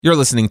You're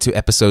listening to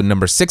episode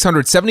number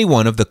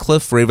 671 of the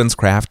Cliff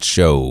Ravenscraft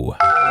Show.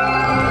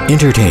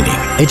 Entertaining,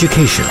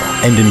 educational,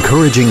 and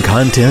encouraging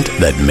content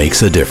that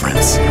makes a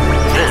difference.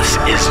 This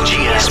is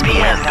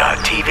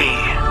GSPN.TV.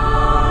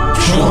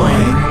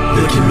 Join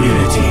the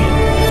community.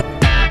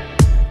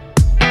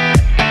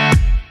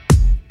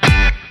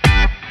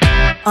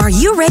 Are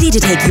you ready to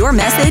take your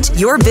message,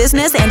 your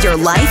business, and your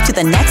life to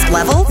the next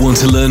level? Want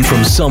to learn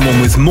from someone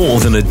with more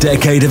than a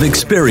decade of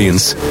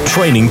experience,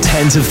 training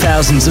tens of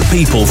thousands of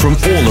people from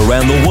all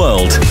around the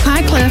world?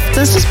 Hi, Cliff.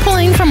 This is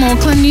Pauline from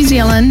Auckland, New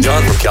Zealand.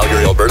 John from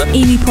Calgary, Alberta.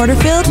 Amy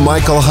Porterfield.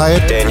 Michael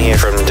Hyatt. Dan here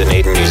from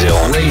Dunedin, New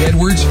Zealand. Ray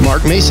Edwards.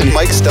 Mark Mason.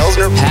 Mike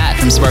Stelzner. Pat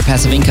from Smart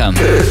Passive Income.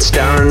 It's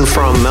Darren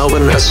from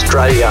Melbourne,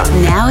 Australia.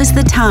 Now is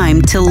the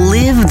time to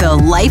live the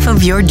life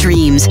of your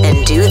dreams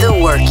and do the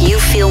work you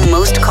feel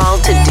most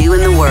called to do in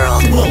the world.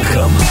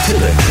 Welcome to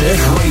the Cliff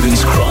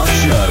Ravenscraft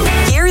Show.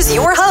 Here's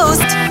your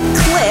host,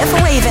 Cliff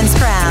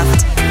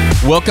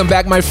Ravenscraft. Welcome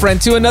back, my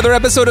friend, to another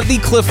episode of the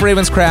Cliff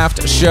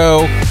Ravenscraft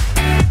Show.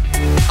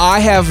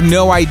 I have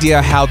no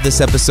idea how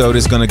this episode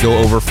is going to go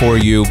over for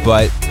you,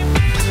 but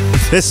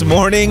this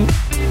morning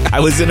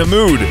I was in a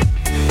mood,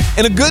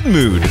 in a good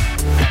mood,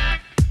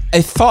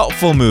 a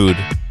thoughtful mood,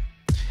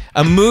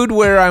 a mood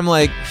where I'm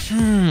like,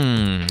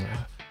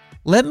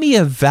 let me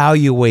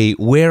evaluate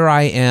where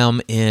I am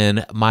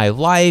in my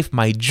life,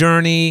 my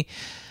journey.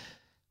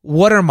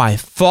 What are my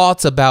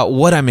thoughts about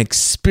what I'm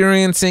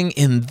experiencing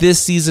in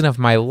this season of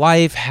my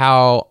life?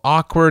 How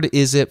awkward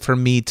is it for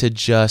me to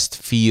just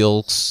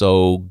feel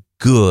so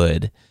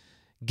good,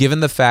 given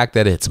the fact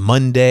that it's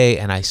Monday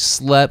and I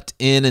slept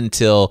in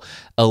until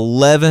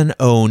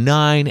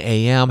 11:09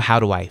 a.m.? How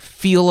do I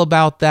feel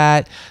about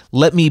that?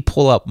 Let me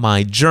pull up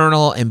my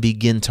journal and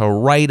begin to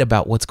write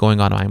about what's going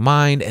on in my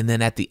mind. And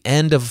then at the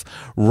end of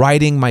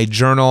writing my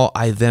journal,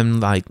 I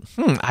then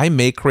I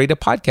may create a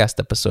podcast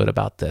episode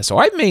about this,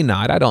 or I may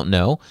not. I don't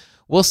know.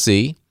 We'll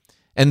see.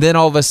 And then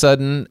all of a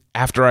sudden,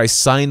 after I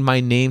signed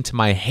my name to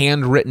my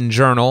handwritten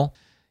journal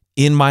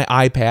in my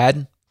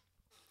iPad,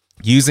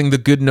 using the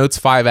Good Notes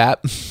 5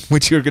 app,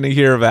 which you're going to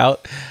hear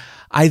about,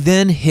 I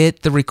then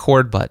hit the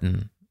record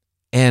button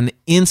and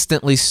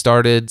instantly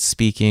started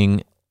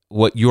speaking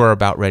what you're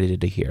about ready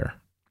to hear.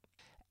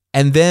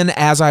 And then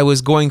as I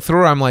was going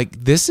through, I'm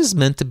like, this is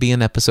meant to be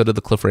an episode of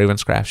the Cliff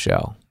Ravenscraft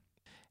Show.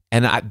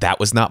 And that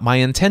was not my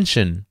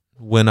intention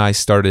when I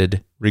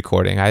started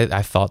recording.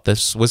 I thought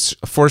this was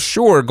for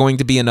sure going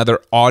to be another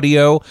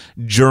audio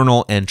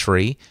journal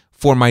entry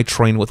for my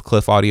Train with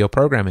Cliff audio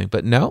programming.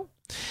 But no,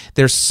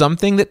 there's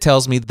something that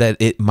tells me that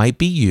it might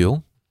be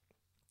you.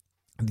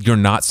 You're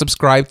not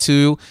subscribed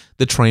to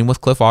the Train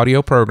with Cliff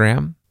audio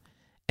program,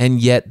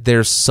 and yet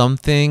there's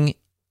something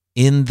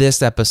in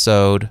this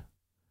episode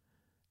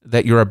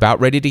that you're about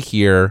ready to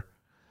hear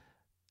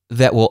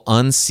that will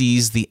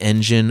unseize the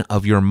engine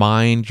of your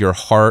mind, your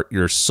heart,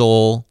 your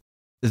soul,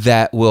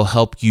 that will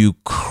help you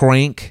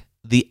crank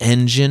the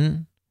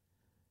engine.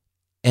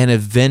 And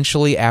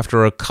eventually,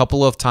 after a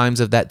couple of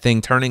times of that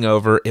thing turning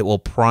over, it will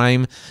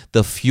prime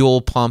the fuel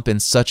pump in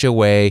such a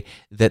way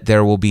that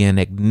there will be an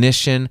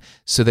ignition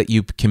so that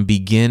you can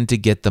begin to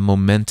get the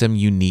momentum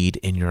you need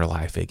in your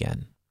life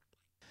again.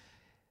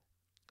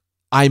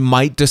 I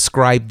might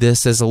describe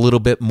this as a little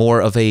bit more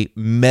of a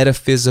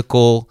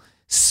metaphysical,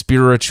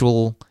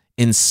 spiritual,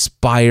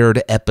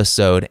 inspired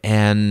episode.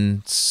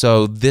 And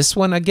so this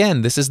one,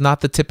 again, this is not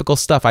the typical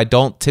stuff. I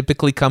don't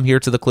typically come here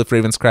to the Cliff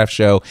Ravenscraft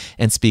Show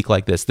and speak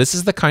like this. This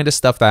is the kind of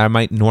stuff that I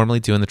might normally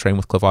do in the Train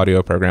with Cliff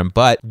audio program,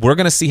 but we're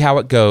going to see how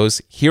it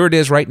goes. Here it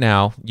is right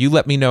now. You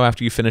let me know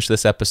after you finish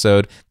this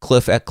episode,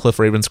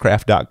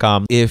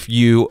 cliff@cliffravenscraft.com, if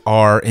you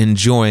are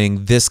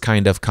enjoying this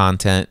kind of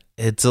content.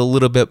 It's a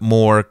little bit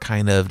more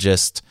kind of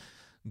just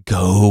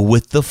go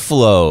with the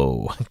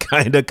flow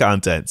kind of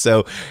content.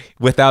 So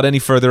without any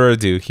further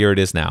ado, here it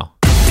is now.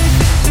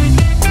 I'm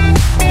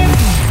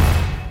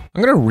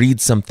going to read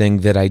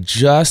something that I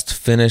just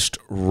finished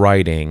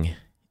writing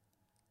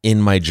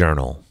in my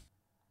journal.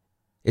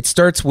 It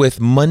starts with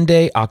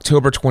Monday,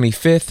 October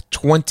 25th,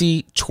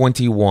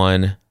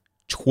 2021,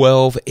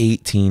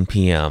 12:18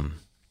 p.m.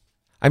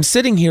 I'm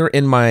sitting here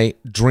in my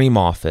dream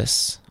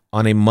office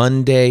on a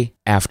Monday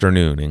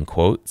afternoon, in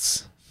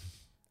quotes.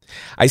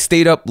 I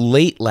stayed up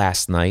late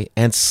last night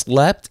and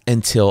slept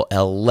until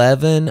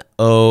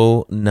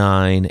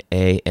 11:09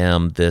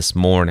 a.m. this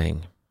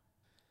morning.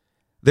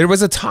 There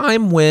was a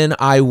time when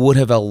I would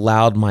have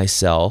allowed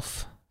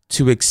myself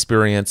to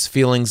experience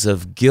feelings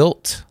of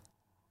guilt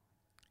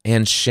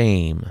and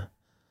shame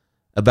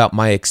about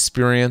my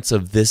experience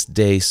of this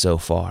day so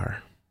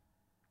far.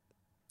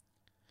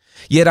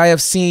 Yet I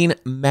have seen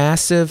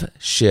massive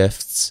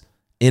shifts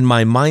in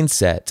my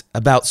mindset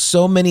about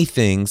so many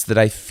things that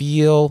I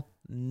feel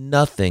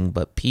nothing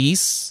but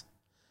peace,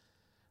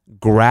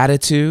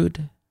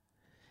 gratitude,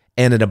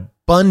 and an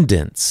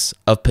abundance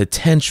of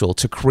potential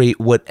to create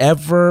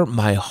whatever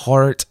my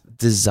heart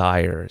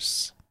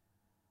desires.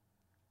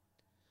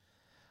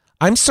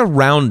 I'm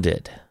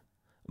surrounded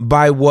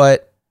by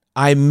what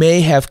I may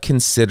have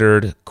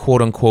considered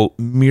quote unquote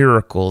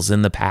miracles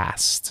in the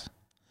past,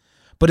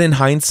 But in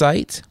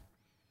hindsight,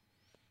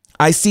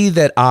 I see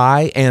that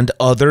I and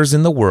others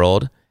in the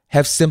world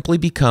have simply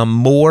become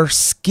more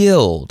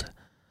skilled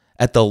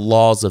at the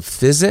laws of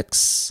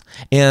physics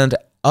and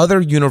other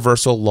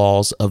universal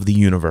laws of the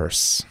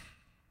universe.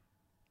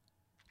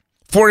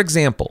 For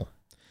example,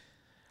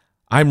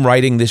 I'm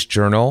writing this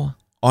journal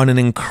on an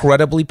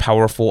incredibly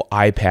powerful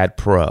iPad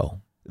Pro,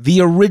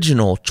 the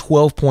original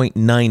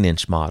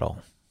 12.9-inch model,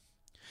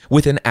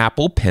 with an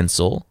Apple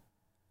Pencil,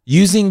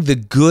 using the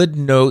Good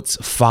Notes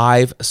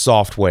 5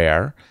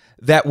 software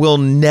that will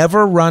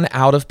never run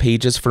out of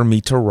pages for me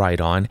to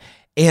write on,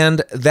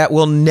 and that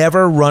will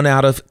never run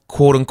out of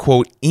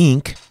quote-unquote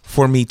ink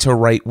for me to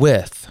write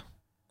with.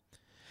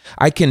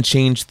 I can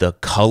change the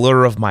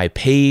color of my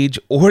page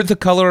or the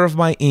color of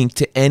my ink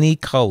to any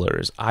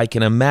colors I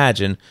can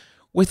imagine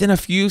within a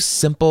few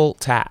simple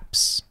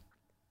taps.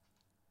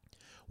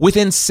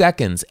 Within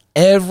seconds,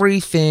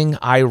 everything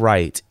I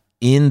write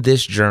in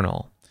this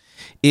journal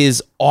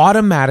is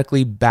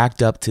automatically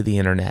backed up to the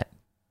internet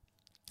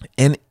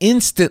and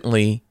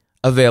instantly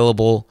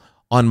available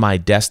on my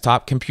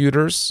desktop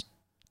computers,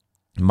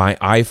 my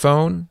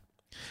iPhone,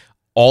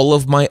 all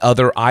of my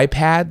other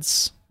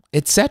iPads,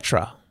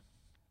 etc.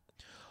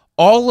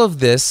 All of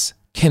this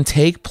can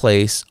take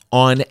place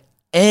on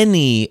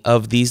any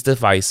of these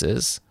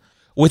devices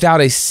without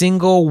a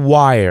single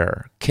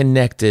wire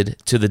connected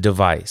to the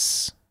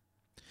device.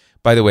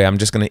 By the way, I'm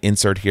just going to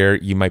insert here.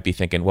 You might be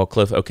thinking, well,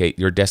 Cliff, okay,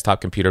 your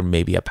desktop computer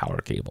may be a power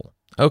cable.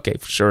 Okay,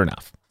 sure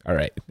enough. All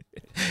right.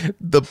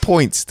 The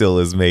point still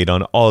is made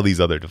on all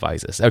these other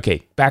devices.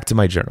 Okay, back to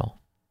my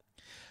journal.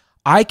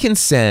 I can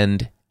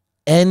send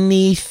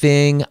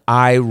anything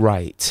I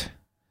write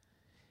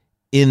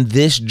in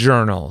this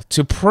journal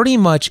to pretty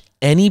much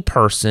any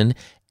person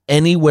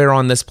anywhere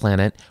on this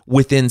planet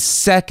within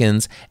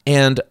seconds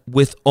and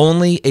with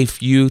only a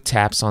few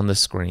taps on the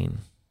screen.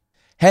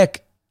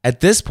 Heck,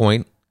 at this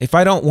point, if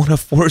I don't want to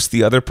force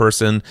the other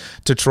person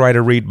to try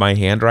to read my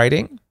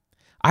handwriting,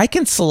 I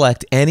can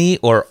select any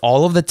or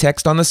all of the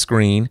text on the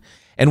screen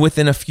and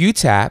within a few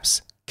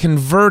taps,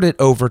 convert it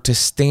over to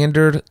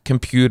standard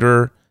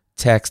computer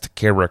text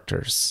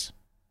characters.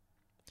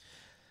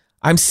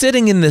 I'm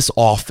sitting in this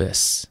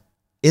office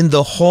in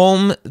the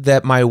home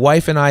that my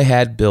wife and I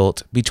had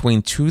built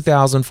between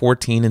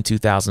 2014 and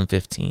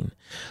 2015.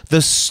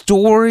 The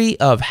story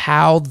of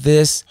how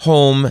this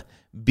home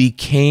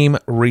became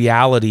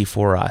reality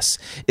for us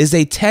is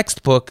a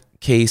textbook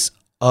case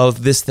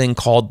of this thing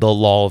called the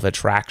law of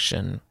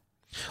attraction.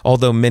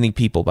 Although many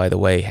people, by the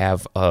way,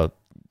 have a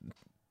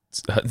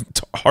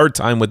hard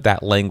time with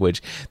that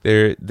language.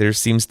 There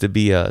seems to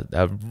be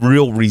a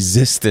real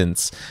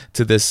resistance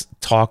to this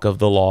talk of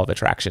the law of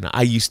attraction.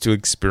 I used to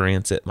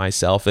experience it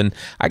myself, and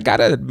I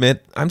gotta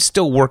admit, I'm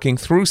still working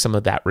through some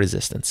of that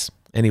resistance.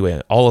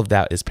 Anyway, all of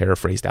that is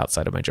paraphrased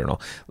outside of my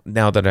journal.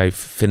 Now that I've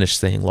finished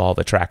saying law of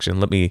attraction,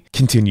 let me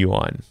continue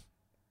on.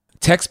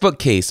 Textbook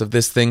case of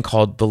this thing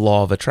called the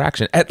law of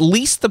attraction. At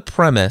least the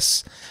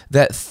premise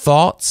that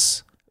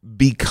thoughts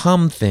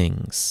become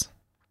things,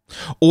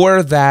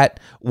 or that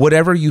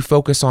whatever you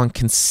focus on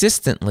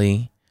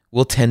consistently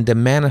will tend to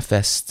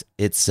manifest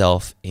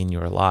itself in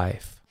your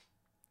life.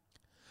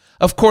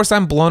 Of course,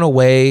 I'm blown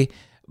away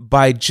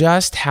by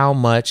just how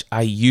much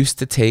I used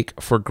to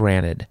take for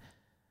granted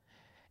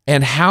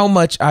and how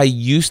much I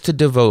used to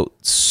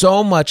devote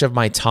so much of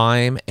my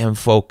time and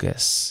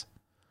focus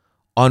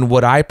on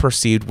what I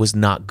perceived was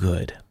not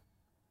good.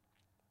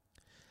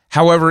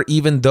 However,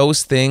 even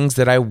those things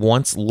that I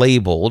once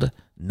labeled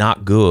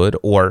not good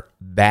or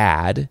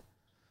bad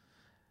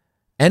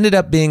ended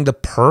up being the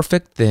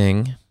perfect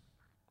thing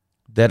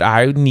that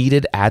I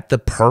needed at the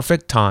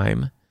perfect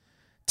time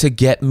to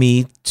get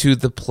me to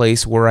the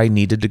place where I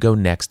needed to go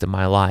next in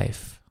my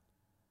life.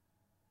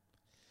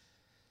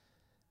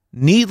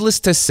 Needless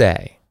to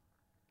say,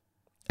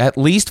 at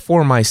least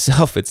for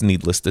myself, it's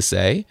needless to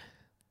say,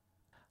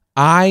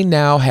 I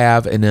now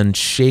have an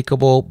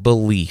unshakable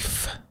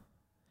belief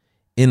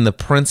in the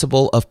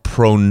principle of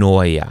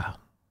pronoia.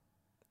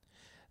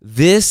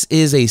 This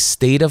is a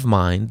state of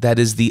mind that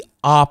is the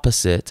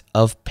opposite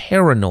of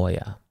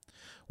paranoia.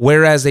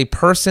 Whereas a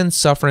person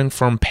suffering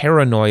from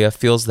paranoia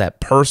feels that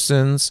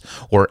persons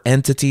or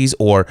entities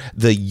or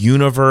the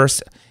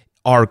universe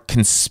are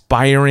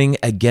conspiring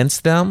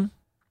against them,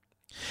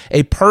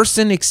 a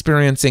person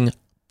experiencing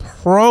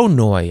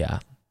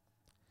pronoia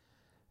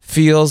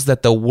feels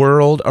that the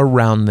world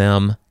around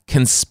them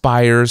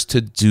conspires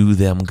to do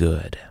them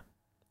good.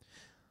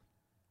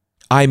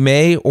 I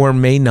may or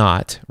may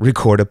not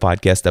record a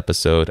podcast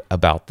episode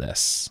about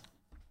this.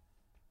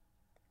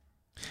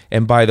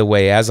 And by the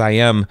way, as I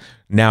am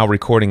now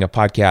recording a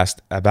podcast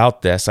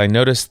about this, I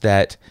noticed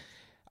that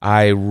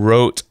I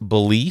wrote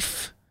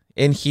belief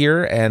in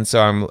here. And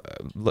so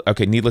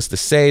needless to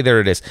say, there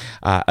it is,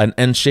 an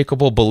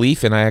unshakable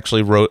belief. And I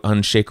actually wrote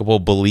unshakable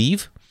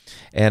believe.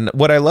 And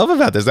what I love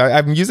about this,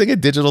 I'm using a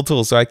digital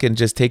tool, so I can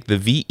just take the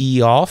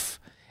VE off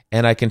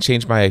and I can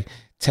change my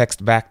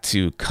text back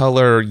to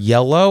color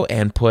yellow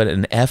and put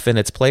an F in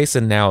its place,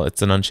 and now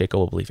it's an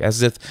unshakable belief,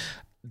 as if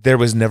there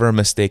was never a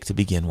mistake to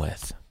begin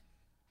with.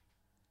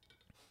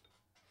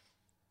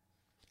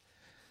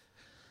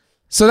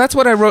 So that's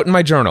what I wrote in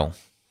my journal.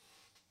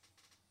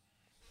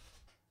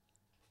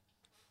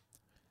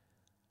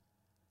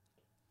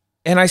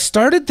 And I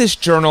started this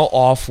journal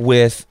off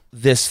with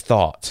this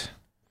thought.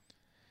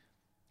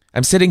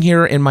 I'm sitting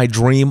here in my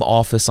dream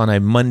office on a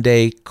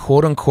Monday,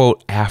 quote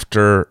unquote,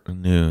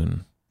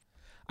 afternoon.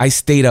 I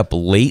stayed up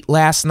late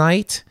last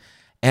night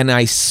and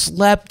I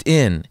slept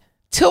in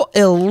till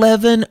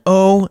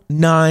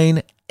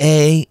 11:09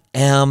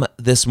 a.m.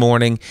 this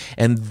morning.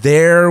 And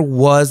there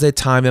was a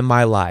time in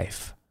my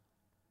life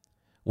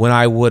when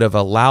I would have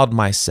allowed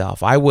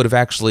myself, I would have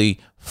actually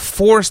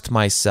forced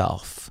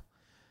myself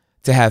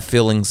to have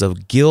feelings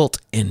of guilt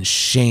and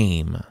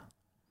shame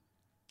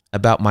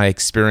about my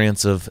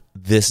experience of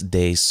this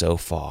day so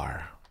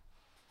far.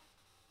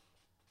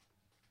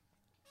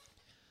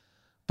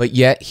 But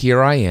yet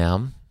here I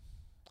am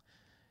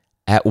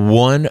at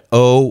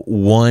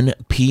 1:01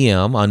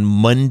 p.m. on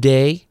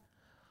Monday,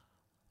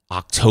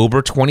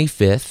 October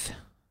 25th,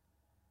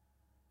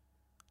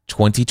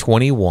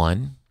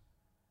 2021.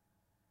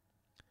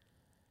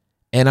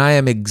 And I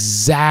am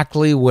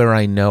exactly where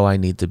I know I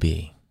need to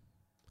be,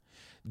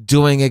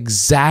 doing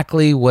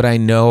exactly what I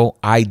know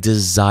I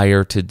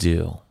desire to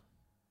do.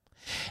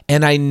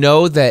 And I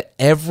know that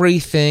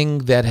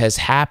everything that has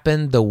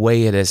happened the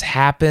way it has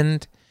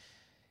happened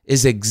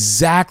is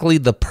exactly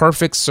the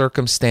perfect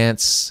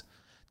circumstance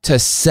to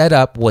set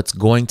up what's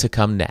going to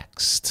come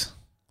next.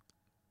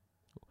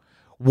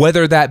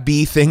 Whether that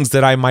be things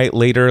that I might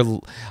later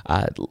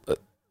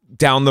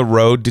down the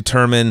road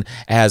determine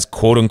as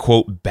quote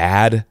unquote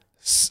bad,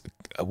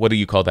 what do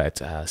you call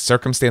that?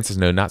 Circumstances?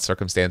 No, not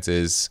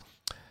circumstances.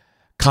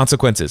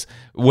 Consequences.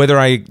 Whether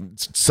I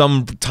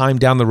sometime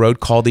down the road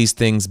call these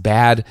things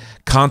bad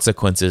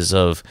consequences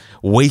of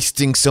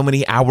wasting so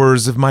many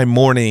hours of my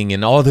morning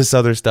and all this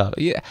other stuff.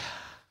 Yeah.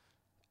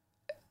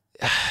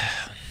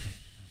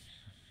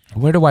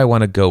 Where do I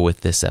want to go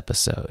with this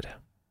episode?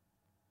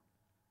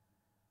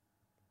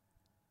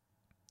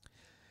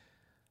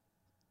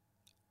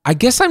 I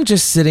guess I'm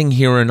just sitting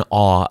here in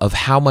awe of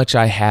how much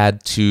I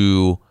had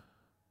to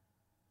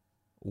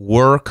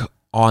work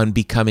on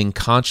becoming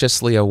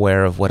consciously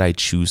aware of what I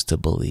choose to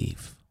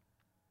believe.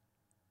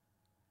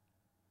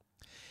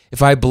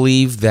 If I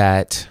believe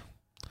that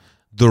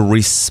the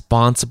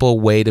responsible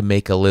way to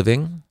make a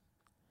living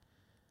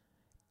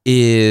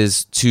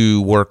is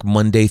to work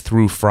Monday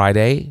through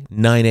Friday,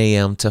 9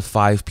 a.m. to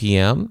 5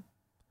 p.m.,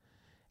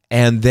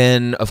 and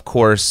then, of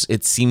course,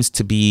 it seems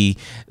to be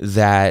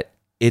that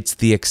it's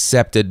the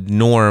accepted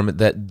norm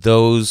that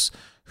those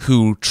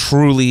who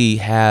truly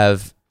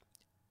have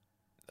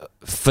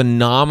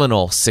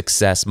phenomenal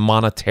success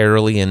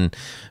monetarily and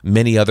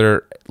many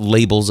other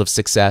labels of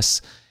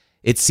success,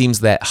 it seems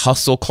that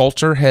hustle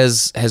culture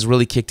has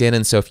really kicked in.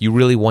 And so if you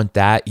really want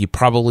that, you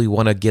probably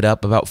want to get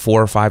up about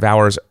 4 or 5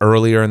 hours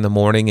earlier in the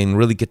morning and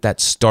really get that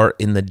start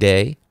in the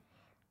day.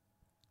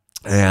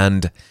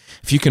 And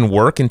if you can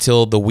work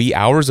until the wee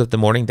hours of the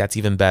morning, that's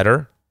even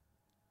better.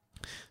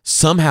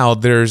 Somehow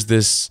there's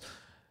this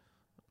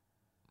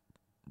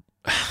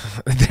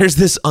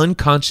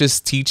unconscious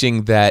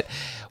teaching that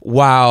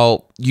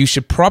while you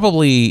should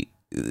probably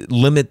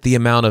limit the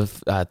amount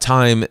of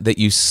time that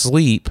you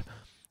sleep,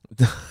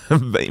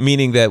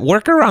 meaning that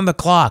work around the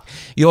clock,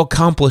 you'll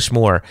accomplish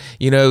more.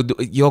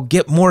 You'll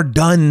get more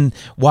done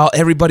while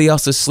everybody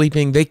else is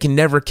sleeping. They can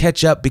never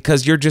catch up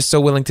because you're just so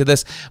willing to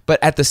this.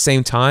 But at the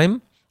same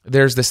time,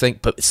 there's this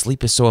thing, but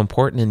sleep is so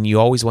important and you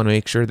always want to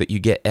make sure that you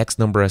get X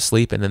number of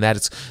sleep and then that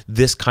it's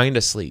this kind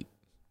of sleep.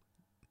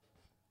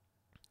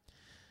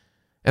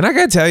 And I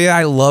got to tell you,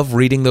 I love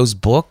reading those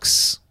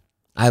books.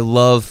 I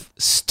love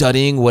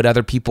studying what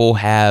other people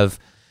have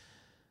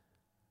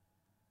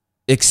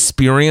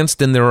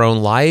experienced in their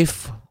own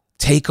life,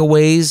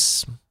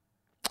 takeaways,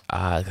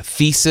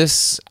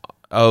 thesis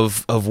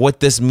of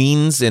what this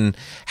means and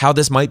how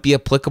this might be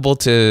applicable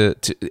to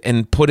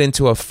and put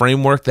into a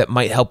framework that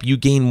might help you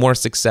gain more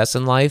success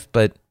in life.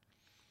 But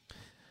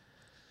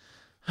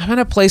I'm in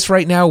a place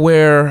right now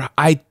where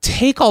I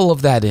take all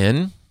of that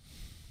in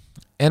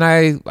and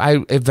I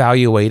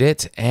evaluate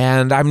it,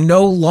 and I'm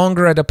no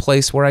longer at a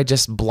place where I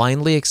just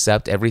blindly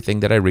accept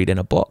everything that I read in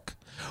a book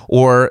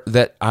or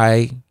that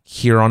I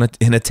hear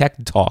in a tech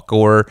talk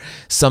or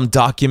some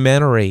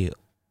documentary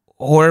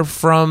or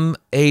from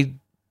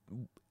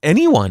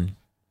anyone.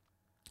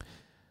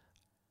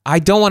 I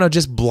don't want to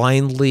just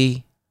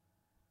blindly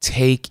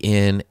take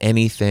in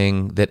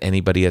anything that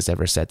anybody has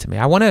ever said to me.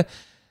 I want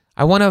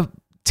to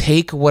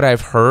take what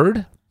I've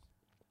heard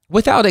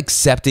without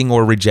accepting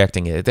or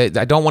rejecting it.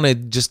 I don't want to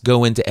just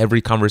go into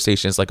every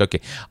conversation. It's like, okay,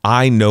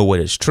 I know what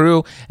is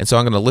true, and so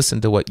I'm going to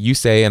listen to what you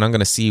say, and I'm going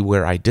to see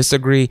where I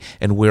disagree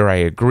and where I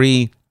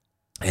agree.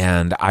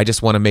 And I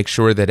just want to make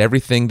sure that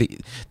everything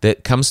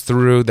that comes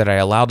through, that I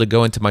allow to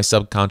go into my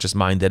subconscious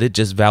mind, that it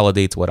just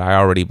validates what I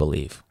already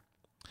believe.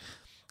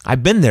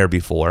 I've been there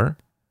before.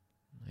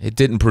 It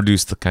didn't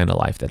produce the kind of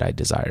life that I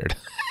desired.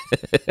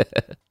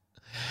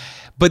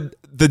 But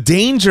the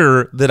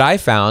danger that I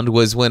found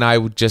was when I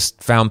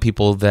just found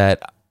people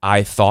that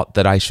I thought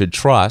that I should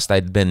trust.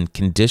 I'd been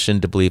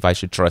conditioned to believe I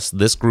should trust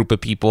this group of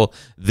people,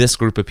 this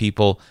group of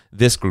people,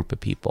 this group of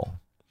people.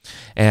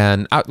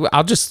 And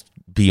I'll just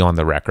be on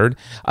the record.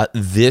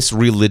 This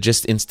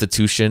religious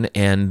institution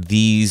and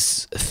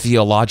these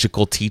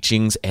theological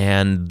teachings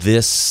and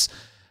this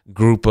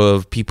group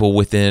of people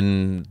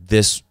within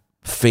this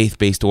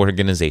faith-based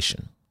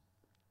organization,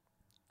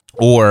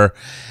 or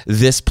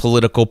this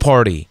political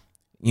party,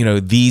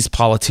 these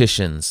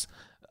politicians,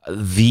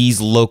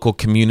 these local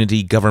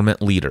community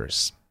government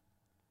leaders,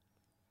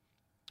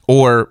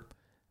 or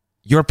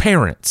your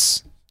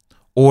parents,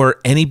 or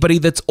anybody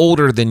that's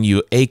older than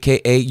you,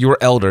 aka your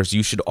elders.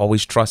 You should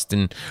always trust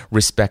and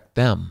respect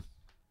them.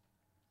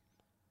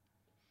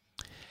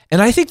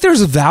 And I think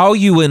there's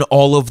value in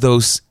all of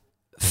those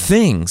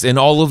things, in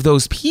all of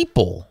those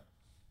people.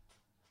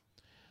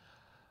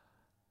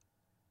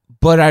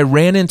 But I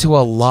ran into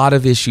a lot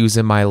of issues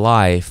in my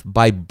life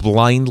by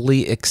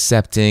blindly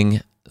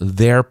accepting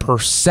their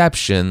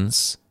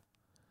perceptions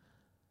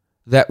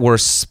that were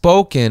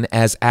spoken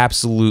as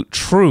absolute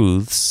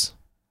truths,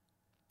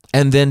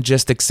 and then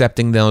just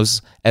accepting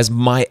those as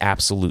my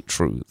absolute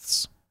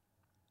truths.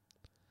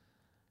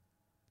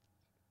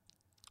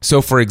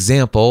 So, for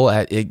example,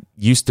 it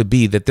used to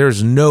be that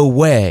there's no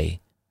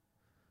way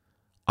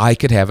I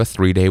could have a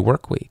 3-day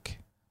work week,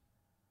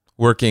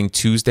 working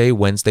Tuesday,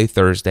 Wednesday,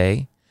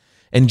 Thursday,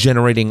 and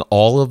generating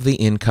all of the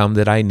income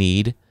that I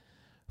need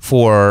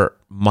for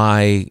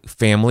my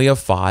family of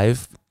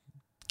 5,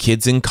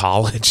 kids in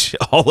college,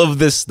 all of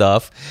this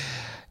stuff.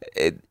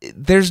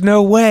 There's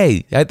no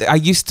way. I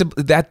used to,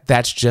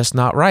 that's just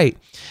not right.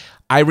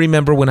 I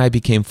remember when I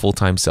became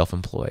full-time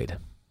self-employed,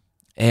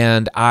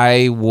 and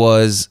I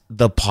was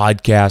the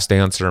podcast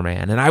answer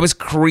man, and I was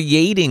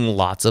creating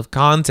lots of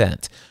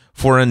content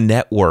for a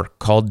network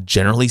called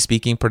Generally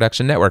Speaking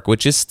Production Network,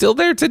 which is still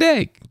there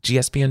today,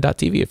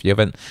 gspn.tv. If you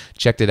haven't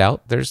checked it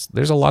out, there's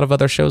a lot of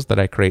other shows that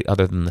I create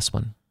other than this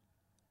one.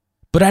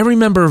 But I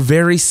remember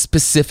very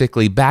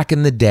specifically back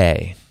in the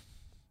day,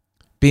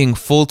 being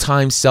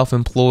full-time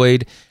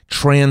self-employed,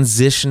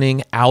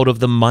 transitioning out of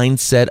the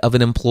mindset of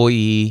an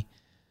employee.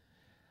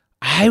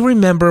 I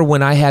remember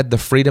when I had the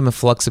freedom and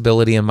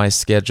flexibility in my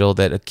schedule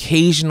that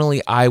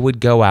occasionally I would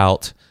go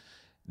out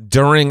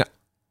during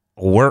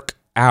work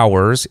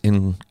hours,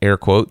 in air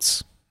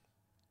quotes,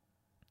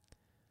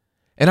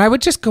 and I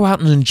would just go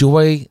out and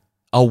enjoy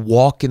a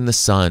walk in the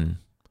sun.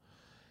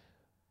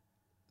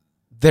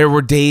 There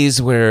were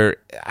days where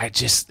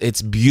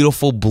it's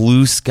beautiful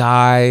blue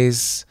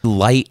skies,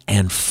 light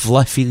and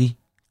fluffy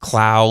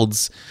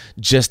clouds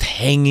just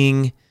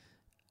hanging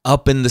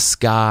up in the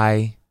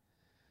sky.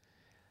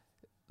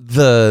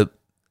 The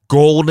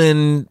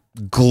golden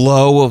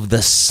glow of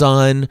the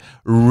sun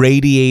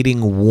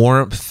radiating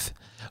warmth,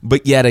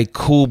 but yet a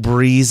cool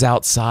breeze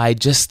outside,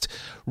 just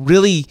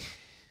really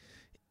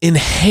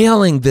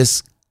inhaling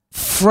this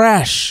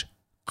fresh,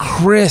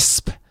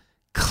 crisp,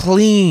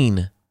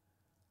 clean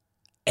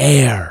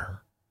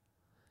air,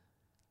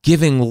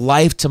 giving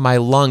life to my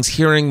lungs,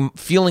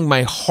 feeling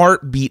my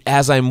heartbeat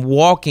as I'm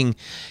walking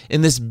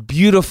in this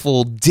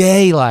beautiful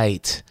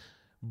daylight,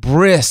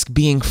 brisk,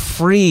 being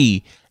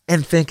free,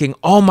 and thinking,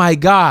 oh my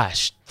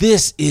gosh,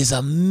 this is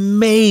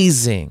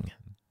amazing.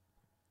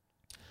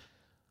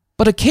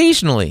 But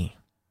occasionally,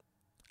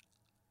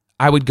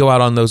 I would go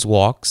out on those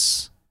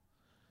walks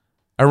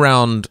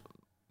around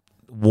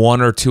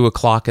 1 or 2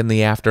 o'clock in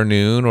the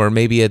afternoon, or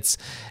maybe it's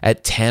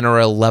at 10 or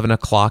 11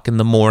 o'clock in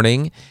the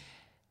morning.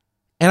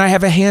 And I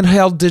have a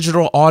handheld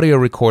digital audio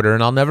recorder,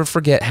 and I'll never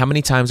forget how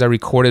many times I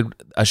recorded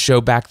a show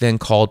back then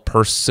called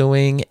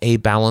Pursuing a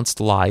Balanced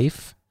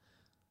Life,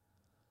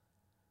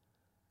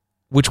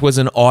 which was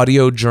an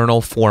audio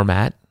journal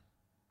format.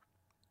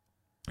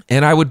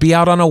 And I would be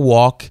out on a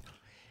walk,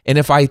 and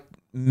if I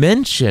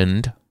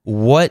mentioned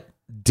what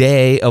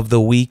day of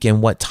the week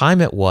and what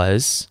time it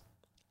was,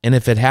 and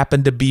if it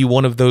happened to be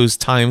one of those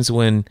times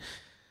when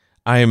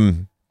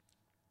I'm,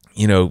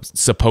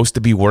 supposed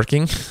to be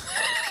working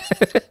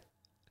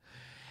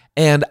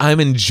and I'm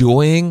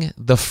enjoying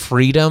the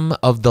freedom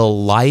of the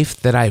life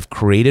that I've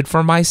created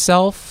for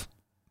myself,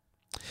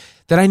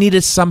 that I need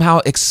to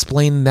somehow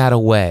explain that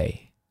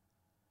away.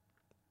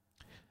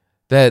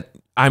 That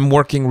I'm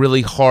working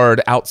really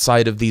hard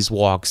outside of these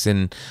walks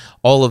and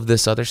all of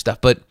this other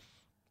stuff. But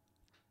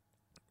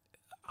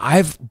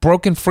I've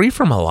broken free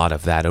from a lot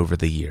of that over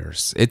the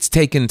years. It's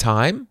taken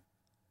time.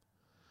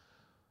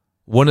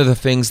 One of the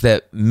things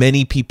that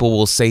many people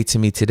will say to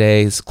me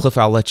today is, Cliff,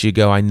 I'll let you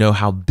go. I know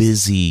how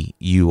busy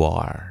you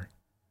are.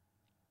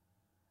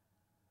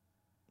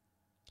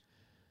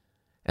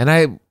 And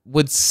I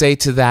would say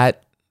to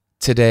that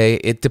today,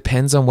 it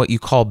depends on what you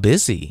call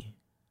busy.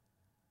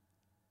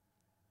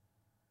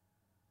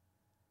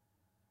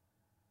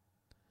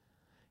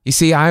 You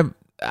see, I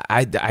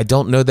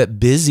don't know that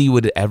busy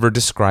would ever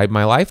describe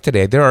my life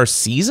today. There are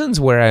seasons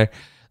where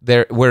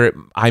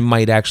I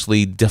might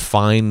actually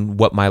define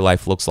what my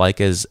life looks like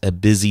as a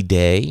busy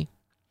day.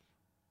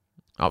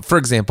 For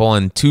example,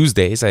 on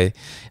Tuesdays,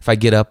 if I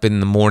get up in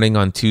the morning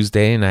on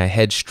Tuesday and I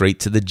head straight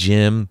to the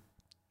gym,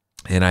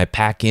 and I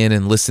pack in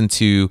and listen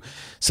to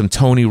some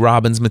Tony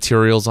Robbins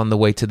materials on the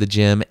way to the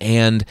gym.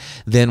 And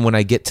then when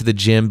I get to the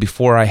gym,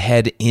 before I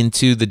head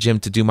into the gym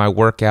to do my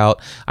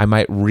workout, I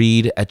might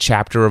read a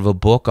chapter of a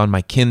book on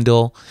my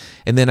Kindle.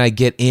 And then I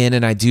get in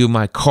and I do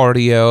my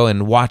cardio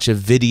and watch a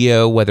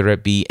video, whether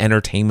it be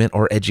entertainment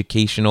or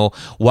educational,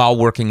 while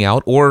working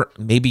out, or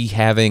maybe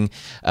having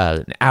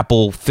an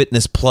Apple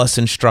Fitness Plus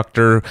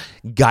instructor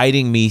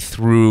guiding me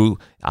through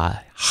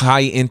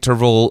high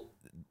interval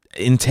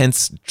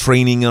intense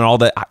training and all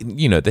that, the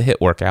HIIT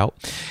workout.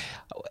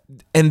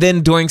 And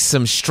then doing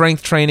some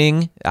strength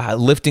training,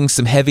 lifting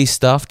some heavy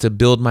stuff to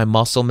build my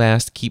muscle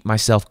mass, to keep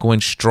myself going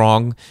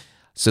strong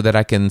so that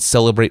I can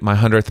celebrate my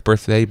 100th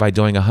birthday by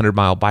doing a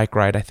 100-mile bike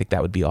ride. I think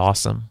that would be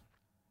awesome.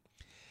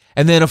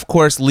 And then, of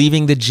course,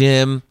 leaving the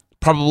gym,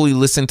 probably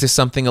listen to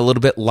something a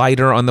little bit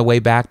lighter on the way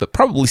back, but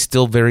probably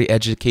still very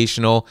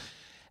educational.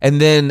 And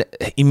then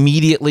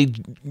immediately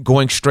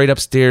going straight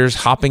upstairs,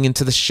 hopping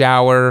into the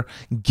shower,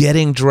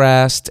 getting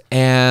dressed,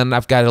 and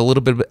I've got a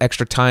little bit of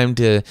extra time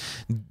to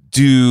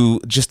do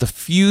just a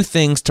few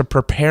things to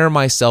prepare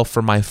myself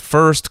for my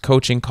first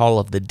coaching call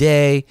of the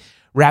day,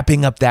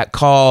 wrapping up that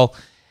call,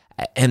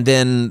 and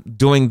then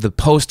doing the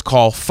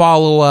post-call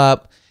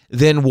follow-up,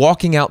 then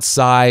walking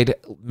outside,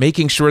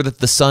 making sure that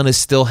the sun is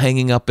still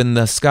hanging up in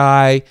the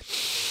sky,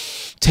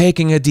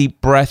 taking a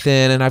deep breath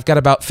in, and I've got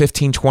about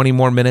 15, 20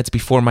 more minutes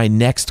before my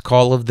next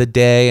call of the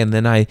day, and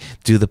then I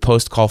do the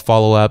post-call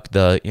follow-up,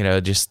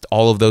 just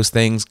all of those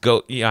things.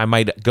 I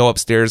might go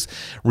upstairs,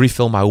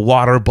 refill my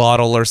water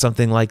bottle or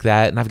something like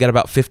that, and I've got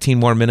about 15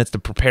 more minutes to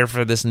prepare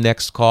for this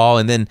next call,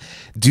 and then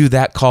do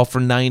that call for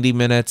 90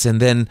 minutes, and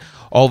then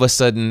all of a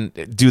sudden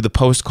do the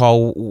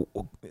post-call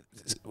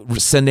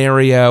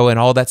scenario and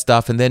all that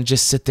stuff, and then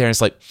just sit there and it's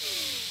like,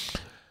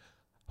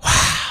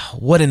 wow,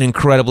 what an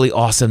incredibly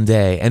awesome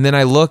day. And then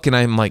I look and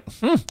I'm like,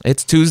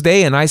 it's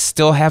Tuesday and I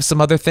still have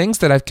some other things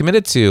that I've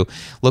committed to.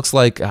 Looks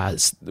like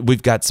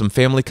we've got some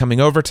family coming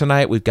over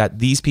tonight. We've got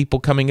these people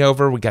coming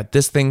over. We got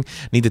this thing,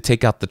 need to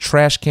take out the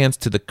trash cans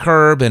to the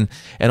curb and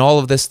all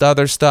of this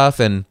other stuff.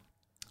 And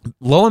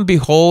lo and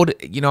behold,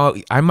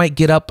 I might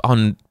get up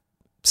on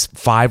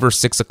 5 or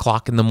 6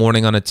 o'clock in the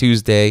morning on a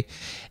Tuesday.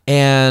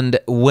 And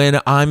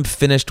when I'm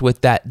finished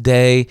with that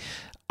day,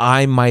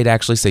 I might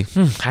actually say,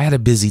 I had a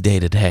busy day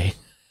today.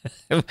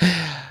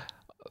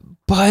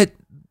 But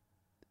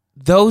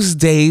those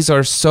days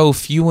are so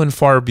few and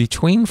far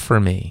between for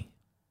me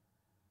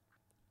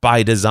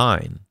by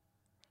design.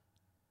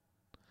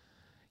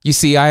 You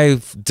see,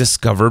 I've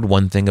discovered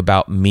one thing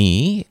about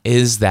me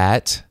is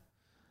that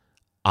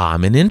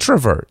I'm an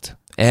introvert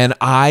and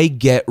I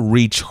get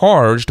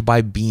recharged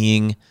by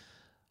being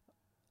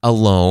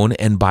alone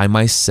and by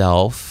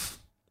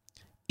myself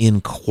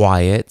in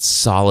quiet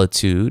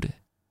solitude.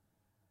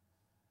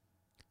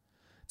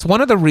 It's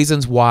one of the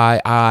reasons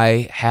why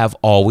I have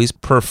always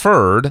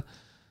preferred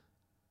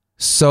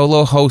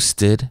solo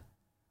hosted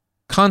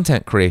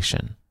content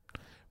creation,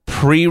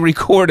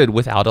 pre-recorded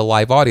without a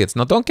live audience.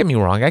 Now, don't get me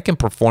wrong, I can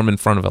perform in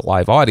front of a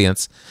live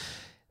audience.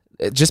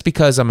 Just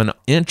because I'm an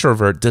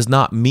introvert does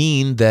not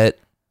mean that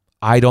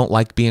I don't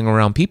like being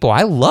around people.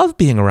 I love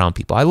being around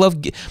people.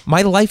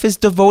 My life is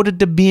devoted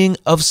to being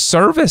of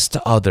service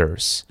to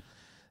others.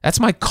 That's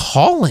my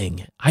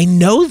calling. I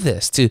know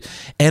this, to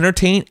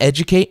entertain,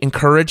 educate,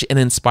 encourage, and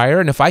inspire.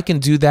 And if I can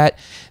do that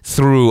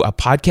through a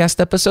podcast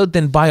episode,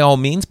 then by all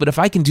means. But if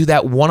I can do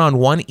that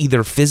one-on-one,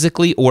 either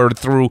physically or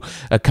through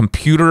a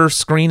computer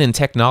screen and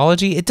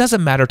technology, it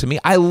doesn't matter to me.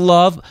 I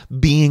love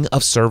being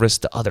of service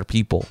to other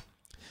people.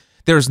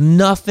 There's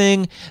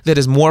nothing that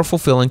is more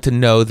fulfilling to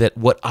know that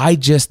what I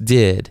just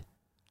did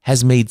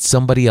has made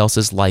somebody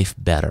else's life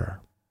better.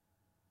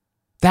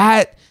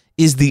 That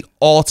is the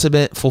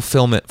ultimate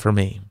fulfillment for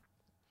me.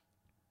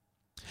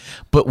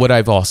 But what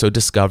I've also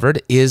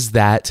discovered is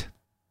that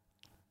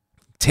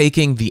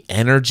taking the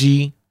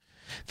energy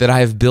that I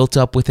have built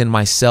up within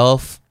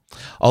myself,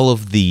 all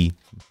of the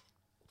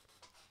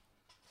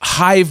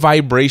high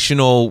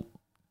vibrational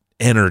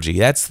energy,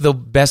 that's the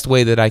best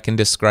way that I can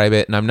describe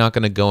it, and I'm not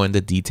going to go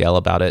into detail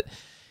about it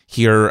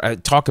here. I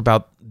talk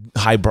about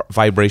high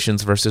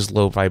vibrations versus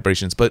low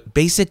vibrations, but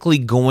basically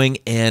going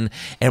in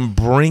and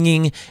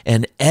bringing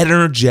an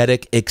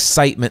energetic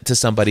excitement to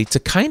somebody to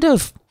kind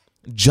of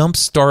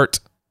jumpstart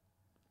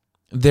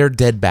their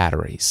dead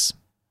batteries.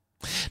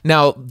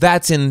 Now,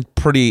 that's in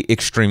pretty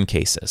extreme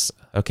cases,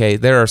 okay?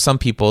 There are some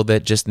people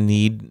that just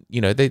need,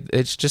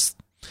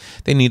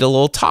 they need a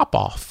little top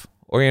off,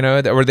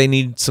 or they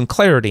need some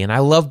clarity, and I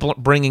love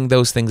bringing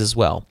those things as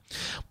well.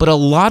 But a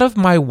lot of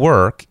my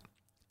work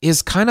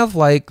is kind of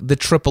like the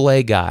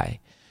AAA guy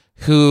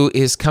who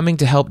is coming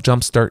to help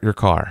jumpstart your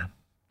car.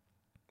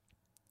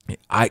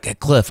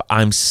 Cliff,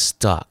 I'm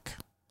stuck.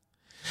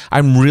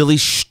 I'm really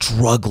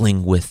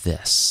struggling with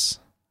this.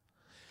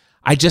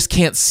 I just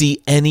can't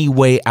see any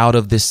way out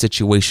of this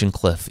situation,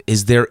 Cliff.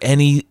 Is there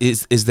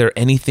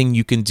anything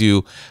you can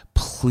do?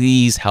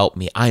 Please help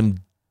me. I'm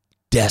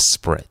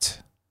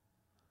desperate.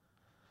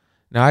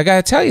 Now, I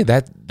got to tell you,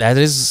 that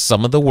is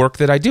some of the work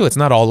that I do. It's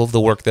not all of the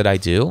work that I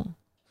do.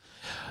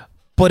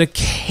 But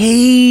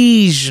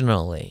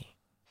occasionally,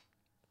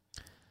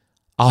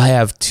 I'll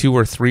have 2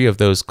 or 3 of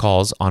those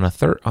calls on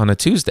a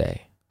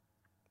Tuesday.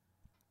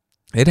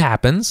 It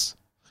happens.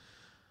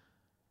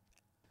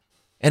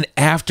 And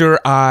after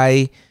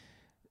I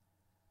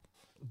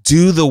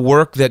do the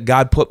work that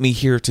God put me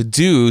here to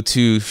do,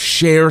 to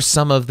share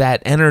some of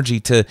that energy,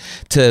 to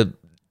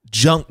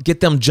get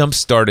them jump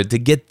started, to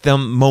get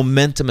them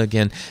momentum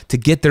again, to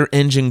get their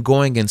engine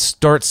going and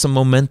start some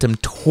momentum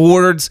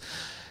towards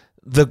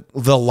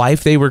the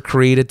life they were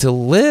created to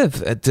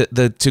live,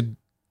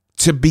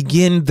 to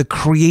begin the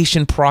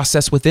creation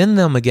process within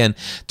them again,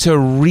 to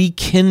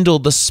rekindle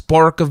the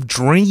spark of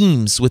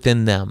dreams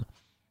within them.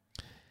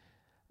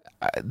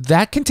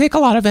 That can take a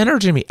lot of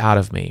energy out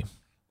of me.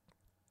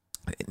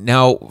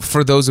 Now,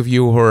 for those of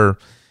you who are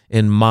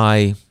in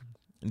my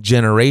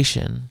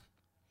generation,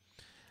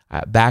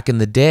 back in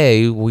the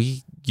day,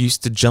 we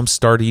used to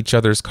jumpstart each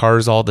other's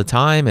cars all the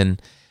time,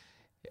 and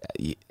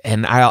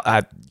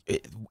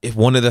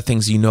one of the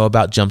things you know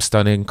about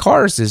jumpstarting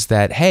cars is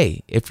that,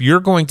 hey, if you're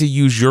going to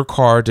use your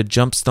car to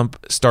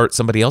jumpstart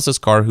somebody else's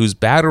car whose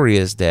battery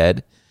is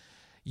dead,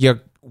 you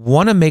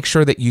want to make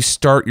sure that you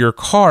start your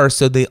car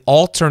so the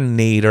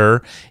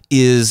alternator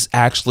is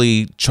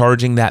actually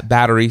charging that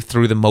battery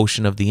through the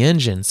motion of the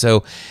engine.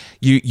 So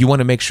you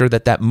want to make sure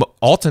that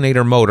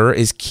alternator motor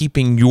is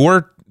keeping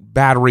your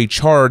battery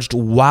charged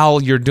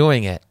while you're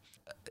doing it.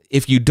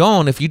 If you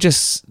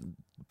just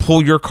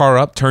pull your car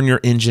up, turn your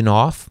engine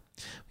off,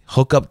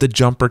 hook up the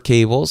jumper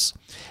cables,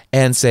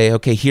 and say,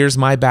 okay, here's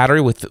my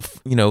battery with,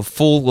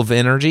 full of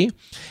energy,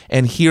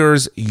 and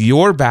here's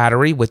your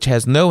battery which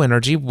has no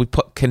energy. We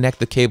connect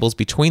the cables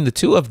between the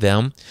two of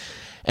them,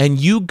 and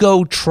you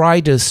go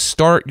try to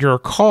start your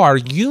car.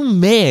 You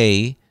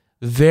may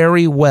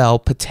very well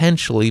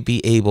potentially be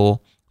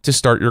able to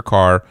start your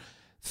car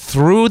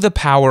through the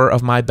power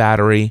of my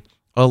battery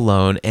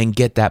alone and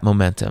get that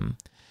momentum.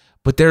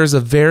 But there's a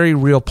very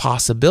real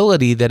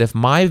possibility that if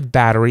my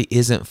battery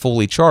isn't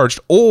fully charged,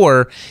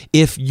 or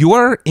if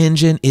your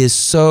engine is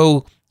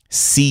so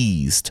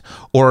seized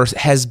or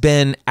has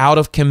been out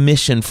of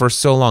commission for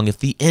so long, if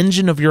the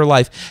engine of your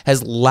life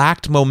has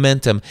lacked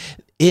momentum,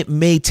 it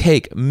may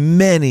take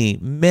many,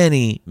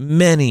 many,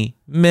 many,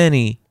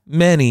 many,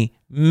 many,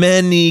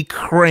 many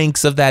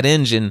cranks of that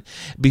engine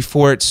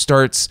before it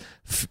starts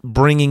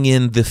bringing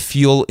in the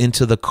fuel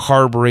into the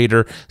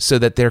carburetor so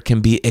that there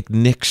can be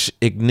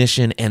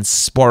ignition and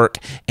spark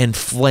and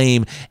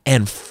flame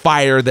and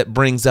fire that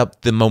brings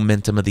up the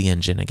momentum of the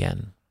engine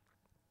again.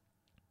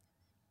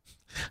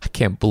 I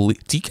can't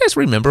believe... Do you guys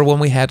remember when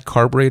we had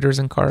carburetors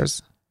in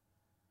cars?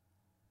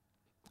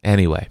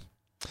 Anyway.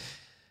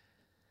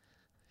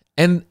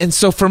 And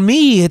so for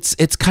me,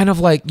 it's kind of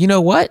like, you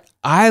know what?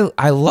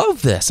 I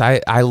love this.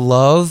 I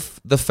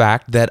love the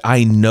fact that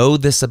I know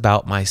this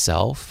about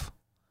myself.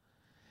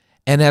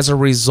 And as a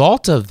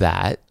result of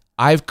that,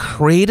 I've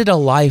created a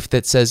life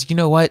that says, you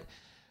know what?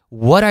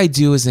 What I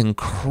do is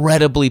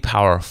incredibly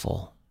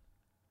powerful.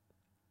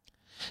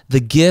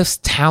 The gifts,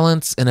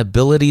 talents, and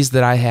abilities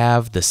that I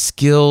have, the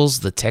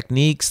skills, the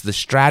techniques, the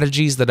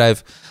strategies that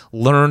I've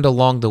learned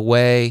along the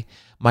way,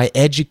 my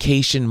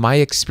education, my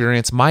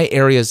experience, my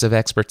areas of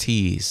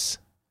expertise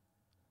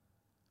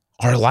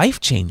are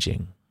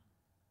life-changing.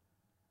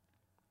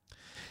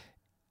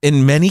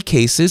 In many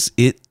cases,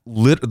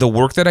 the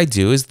work that I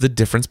do is the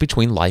difference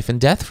between life and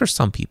death for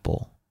some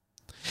people.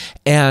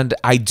 And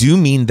I do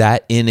mean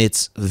that in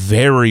its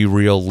very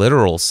real,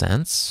 literal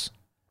sense.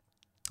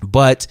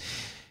 But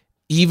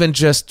even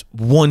just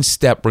one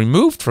step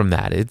removed from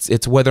that,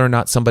 it's whether or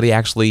not somebody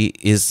actually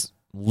is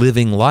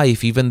living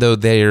life, even though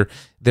there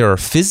are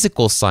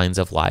physical signs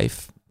of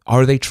life.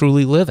 Are they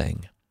truly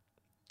living?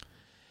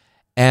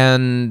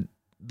 And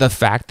the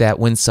fact that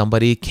when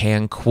somebody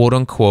can, quote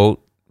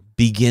unquote,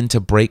 begin to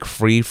break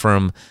free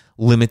from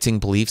limiting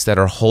beliefs that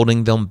are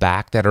holding them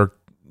back, that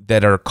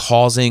are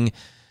causing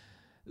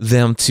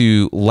them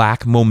to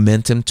lack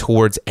momentum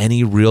towards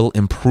any real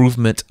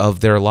improvement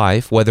of their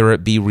life, whether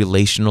it be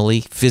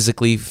relationally,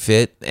 physically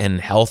fit and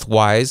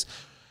health-wise,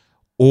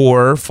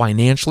 or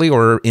financially,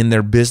 or in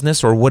their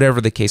business, or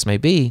whatever the case may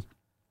be,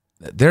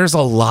 there's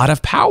a lot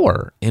of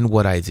power in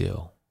what I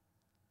do.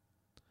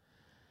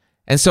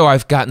 And so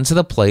I've gotten to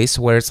the place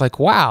where it's like,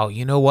 wow,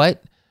 you know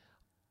what?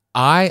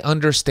 I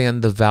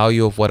understand the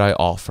value of what I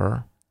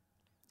offer,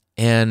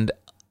 and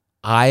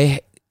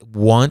I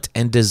want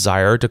and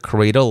desire to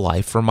create a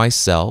life for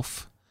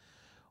myself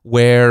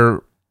where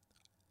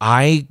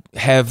I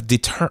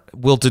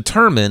will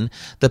determine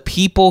the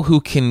people who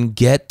can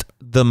get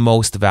the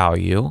most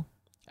value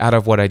out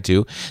of what I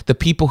do, the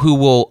people who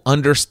will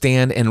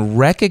understand and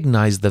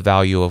recognize the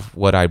value of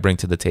what I bring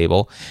to the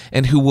table,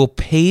 and who will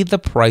pay the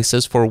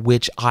prices for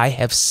which I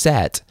have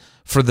set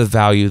for the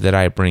value that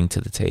I bring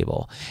to the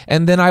table.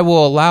 And then I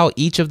will allow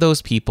each of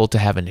those people to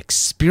have an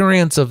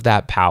experience of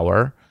that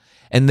power,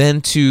 and then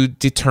to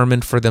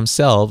determine for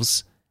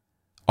themselves,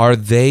 are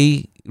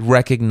they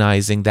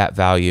recognizing that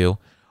value?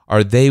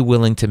 Are they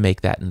willing to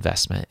make that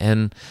investment?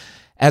 And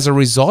as a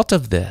result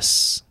of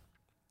this,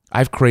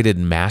 I've created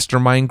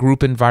mastermind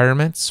group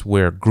environments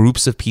where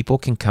groups of people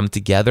can come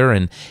together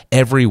and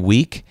every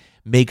week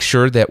make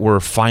sure that we're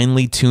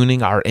finely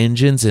tuning our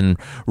engines and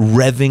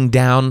revving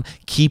down,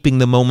 keeping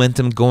the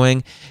momentum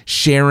going,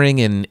 sharing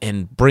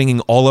and bringing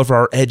all of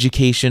our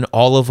education,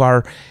 all of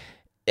our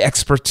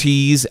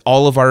expertise,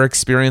 all of our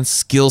experience,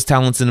 skills,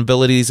 talents, and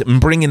abilities, and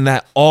bringing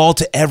that all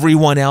to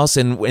everyone else.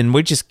 And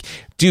we're just,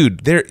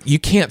 dude, you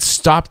can't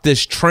stop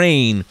this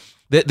train.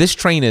 This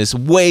train is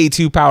way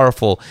too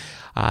powerful.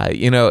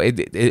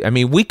 I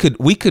mean, we could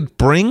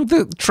bring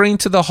the train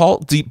to the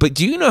halt, but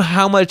do you know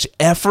how much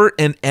effort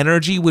and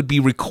energy would be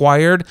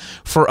required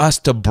for us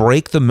to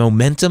break the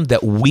momentum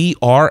that we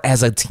are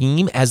as a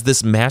team, as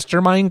this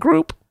mastermind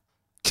group?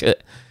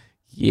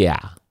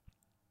 Yeah,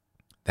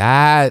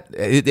 that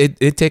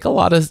it take a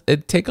lot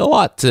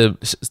to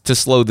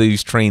slow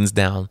these trains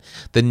down.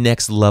 The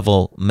Next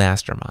Level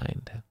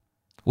Mastermind,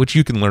 which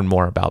you can learn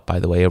more about, by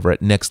the way, over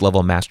at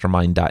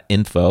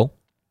nextlevelmastermind.info.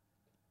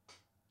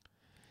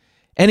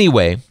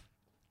 Anyway,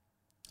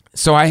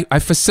 so I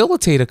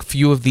facilitate a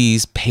few of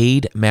these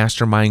paid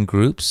mastermind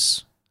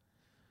groups.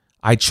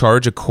 I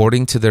charge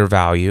according to their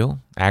value.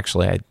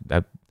 Actually,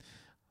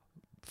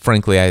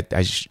 frankly,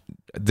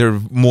 they're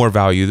more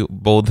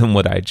valuable than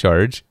what I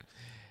charge.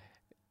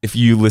 If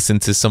you listen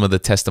to some of the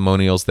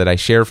testimonials that I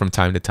share from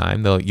time to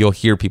time, you'll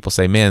hear people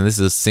say, man, this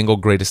is the single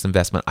greatest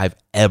investment I've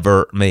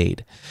ever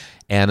made.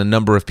 And a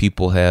number of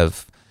people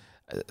have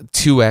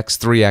 2x,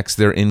 3x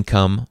their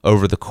income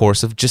over the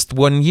course of just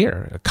 1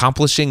 year,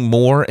 accomplishing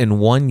more in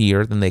 1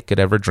 year than they could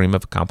ever dream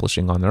of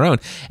accomplishing on their own.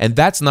 And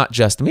that's not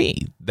just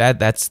me.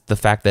 That's the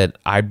fact that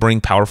I bring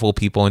powerful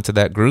people into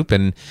that group,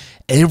 and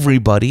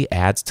everybody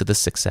adds to the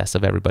success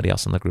of everybody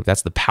else in the group.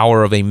 That's the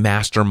power of a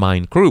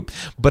mastermind group.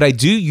 But I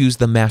do use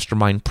the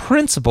mastermind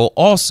principle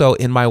also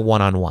in my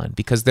one-on-one,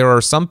 because there are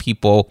some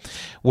people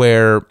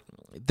where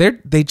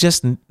they're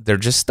just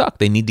stuck.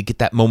 They need to get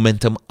that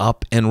momentum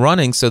up and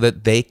running so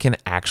that they can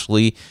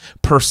actually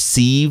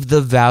perceive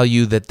the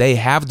value that they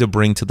have to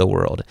bring to the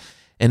world.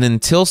 And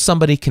until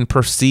somebody can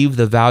perceive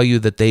the value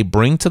that they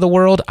bring to the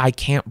world, I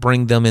can't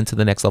bring them into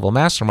the Next Level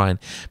Mastermind,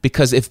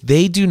 because if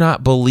they do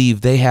not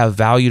believe they have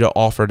value to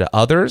offer to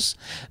others,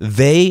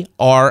 they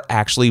are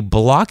actually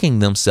blocking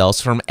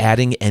themselves from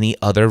adding any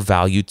other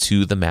value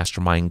to the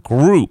mastermind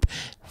group,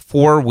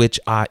 for which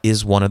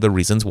is one of the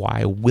reasons why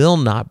I will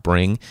not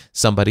bring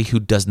somebody who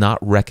does not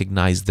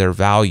recognize their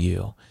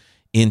value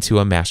into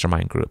a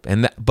mastermind group.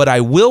 But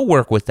I will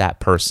work with that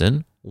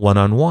person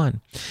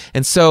one-on-one.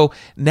 And so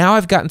now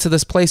I've gotten to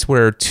this place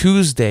where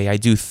Tuesday I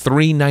do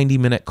 3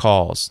 90-minute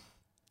calls.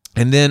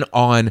 And then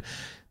on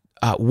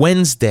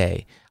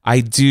Wednesday, I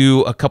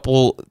do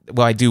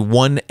I do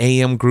 1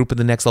 a.m. group of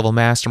the Next Level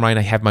Mastermind.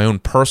 I have my own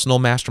personal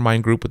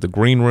mastermind group with the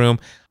Green Room.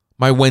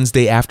 My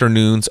Wednesday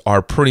afternoons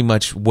are pretty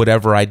much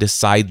whatever I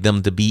decide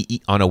them to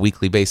be on a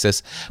weekly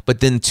basis.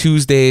 But then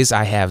Tuesdays,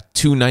 I have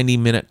 2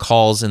 90-minute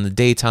calls in the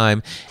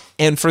daytime.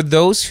 And for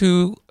those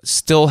who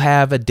still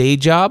have a day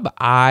job,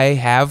 I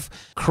have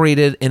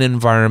created an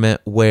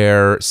environment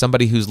where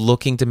somebody who's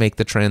looking to make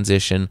the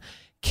transition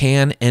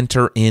can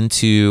enter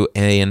into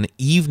an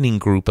evening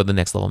group of the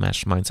Next Level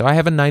Mastermind. So I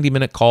have a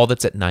 90-minute call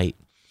that's at night.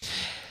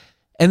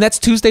 And that's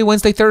Tuesday,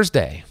 Wednesday,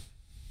 Thursday.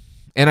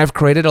 And I've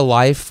created a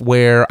life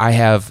where I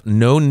have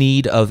no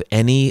need of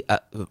any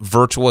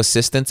virtual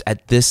assistants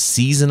at this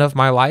season of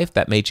my life.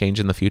 That may change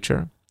in the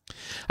future.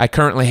 I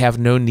currently have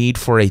no need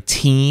for a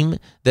team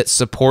that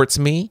supports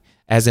me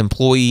as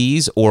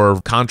employees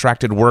or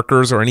contracted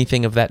workers or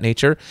anything of that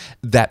nature.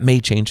 That may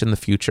change in the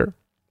future.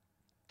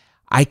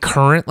 I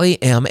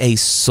currently am a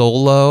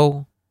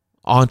solo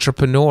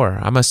entrepreneur.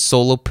 I'm a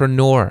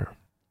solopreneur.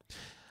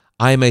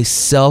 I'm a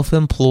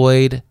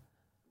self-employed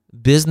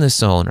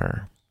business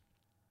owner.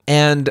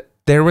 And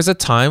there was a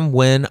time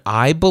when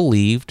I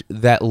believed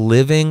that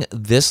living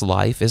this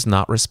life is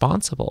not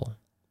responsible.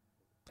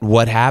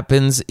 What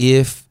happens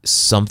if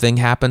something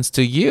happens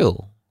to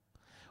you?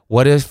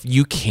 What if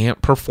you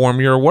can't perform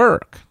your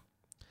work?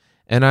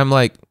 And I'm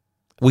like,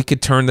 we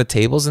could turn the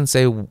tables and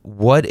say,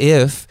 what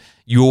if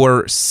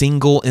your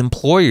single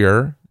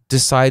employer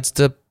decides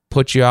to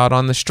put you out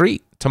on the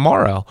street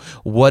tomorrow?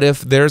 What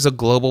if there's a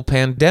global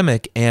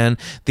pandemic and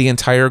the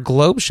entire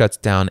globe shuts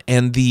down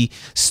and the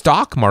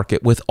stock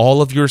market with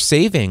all of your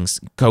savings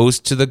goes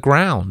to the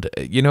ground?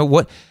 You know,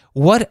 what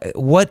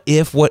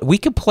if we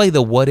could play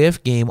the what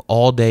if game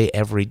all day,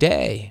 every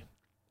day.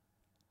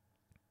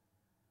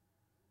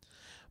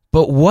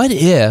 But what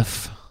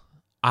if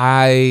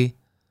I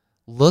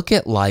look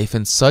at life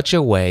in such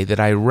a way that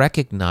I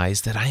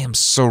recognize that I am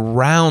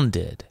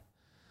surrounded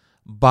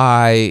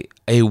by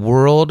a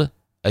world,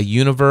 a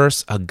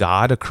universe, a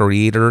God, a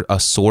creator,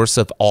 a source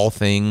of all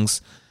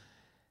things,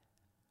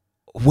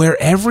 where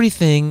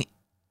everything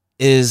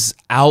is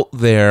out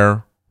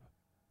there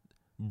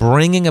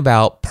bringing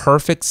about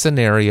perfect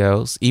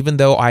scenarios, even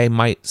though I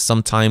might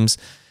sometimes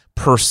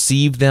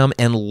perceive them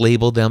and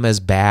label them as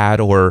bad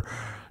or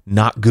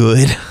not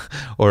good,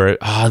 or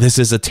this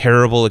is a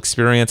terrible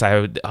experience.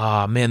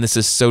 Man, this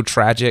is so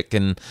tragic,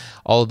 and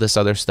all of this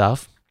other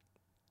stuff.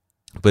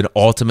 But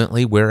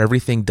ultimately, where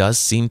everything does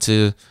seem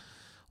to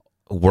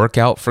work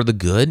out for the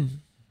good,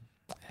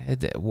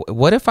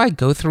 what if I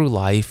go through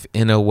life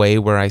in a way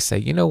where I say,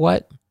 you know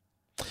what?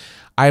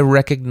 I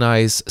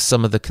recognize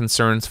some of the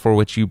concerns for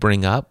which you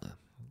bring up.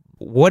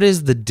 What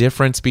is the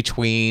difference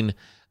between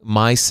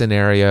my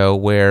scenario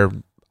where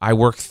I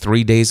work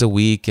 3 days a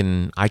week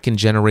and I can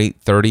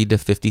generate $30,000 to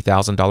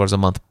 $50,000 a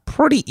month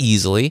pretty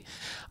easily?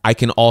 I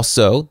can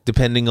also,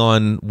 depending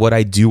on what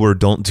I do or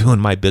don't do in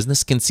my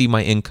business, can see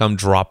my income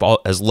drop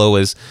as low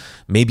as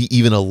maybe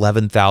even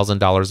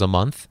 $11,000 a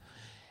month.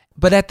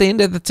 But at the end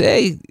of the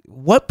day,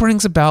 what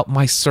brings about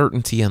my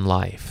certainty in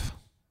life?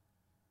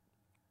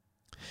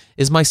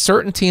 Is my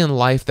certainty in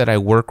life that I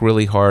work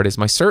really hard? Is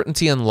my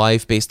certainty in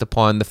life based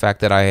upon the fact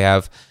that I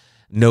have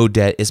no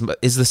debt?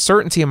 Is the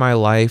certainty in my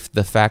life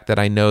the fact that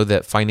I know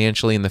that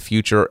financially in the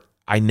future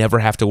I never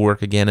have to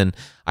work again and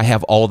I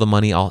have all the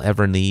money I'll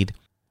ever need?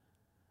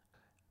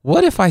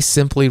 What if I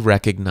simply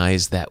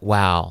recognize that,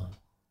 wow,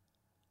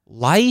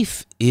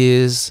 life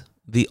is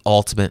the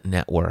ultimate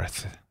net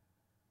worth?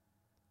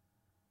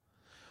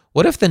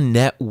 What if the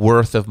net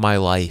worth of my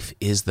life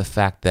is the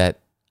fact that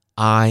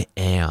I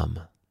am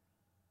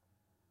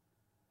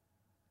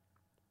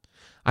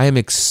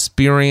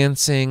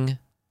experiencing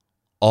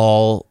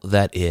all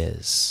that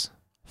is,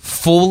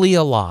 fully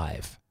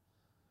alive?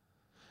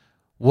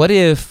 What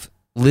if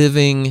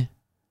living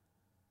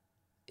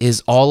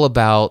is all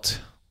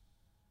about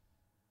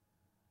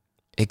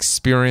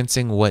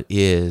experiencing what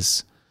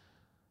is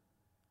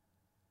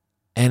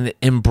and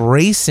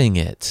embracing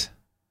it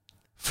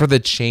for the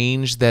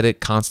change that it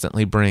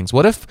constantly brings?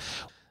 What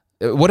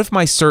if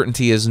my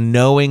certainty is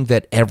knowing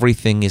that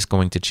everything is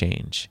going to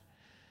change?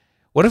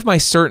 What if my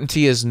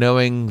certainty is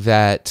knowing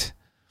that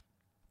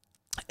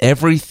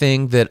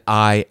everything that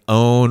I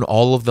own,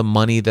 all of the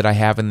money that I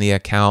have in the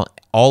account,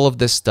 all of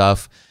this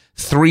stuff,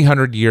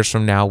 300 years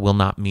from now will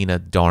not mean a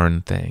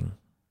darn thing?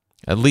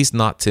 At least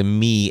not to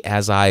me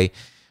as I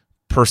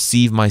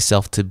perceive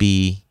myself to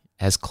be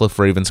as Cliff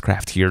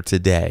Ravenscraft here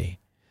today.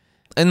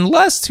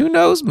 Unless, who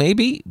knows,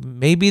 maybe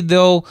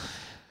they'll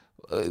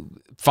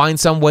find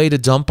some way to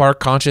dump our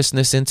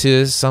consciousness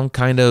into some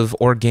kind of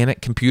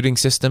organic computing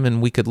system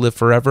and we could live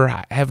forever.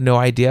 I have no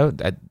idea.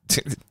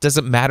 It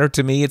doesn't matter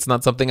to me. It's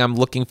not something I'm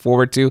looking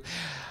forward to.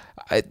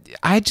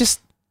 I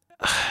just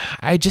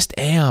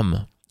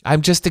am.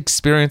 I'm just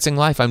experiencing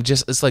life.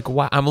 It's like,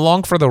 wow, I'm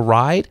along for the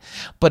ride.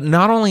 But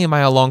not only am I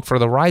along for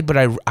the ride, but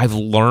I've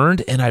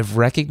learned and I've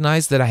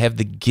recognized that I have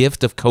the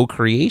gift of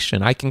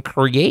co-creation. I can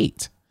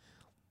create.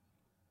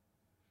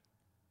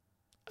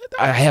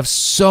 I have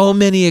so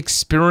many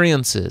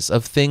experiences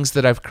of things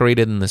that I've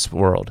created in this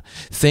world,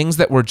 things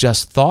that were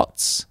just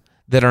thoughts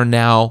that are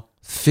now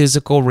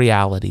physical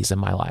realities in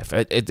my life.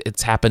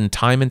 It's happened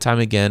time and time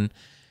again,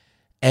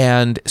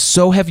 and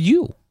so have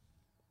you.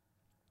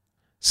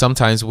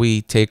 Sometimes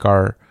we take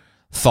our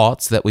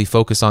thoughts that we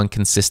focus on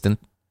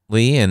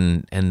consistently,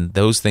 and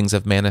those things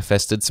have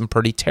manifested some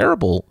pretty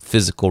terrible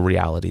physical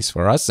realities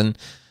for us, and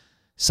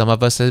some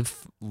of us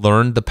have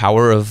learned the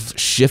power of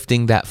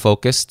shifting that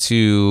focus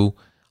to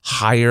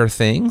higher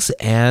things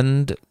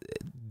and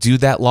do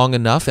that long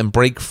enough and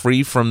break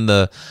free from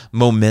the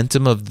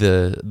momentum of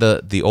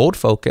the old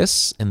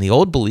focus and the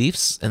old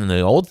beliefs and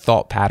the old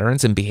thought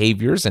patterns and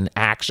behaviors and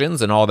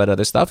actions and all that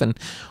other stuff, and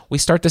we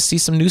start to see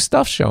some new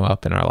stuff show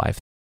up in our life.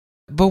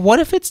 But what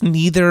if it's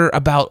neither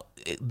about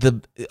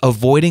the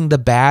avoiding the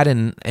bad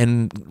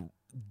and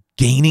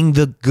gaining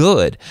the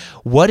good?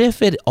 What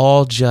if it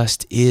all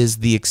just is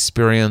the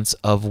experience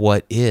of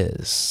what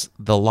is,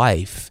 the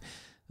life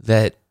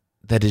that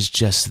is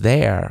just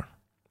there?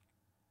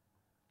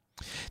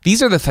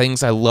 These are the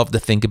things I love to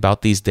think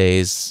about these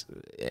days.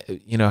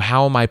 You know,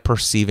 how am I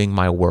perceiving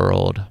my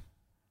world?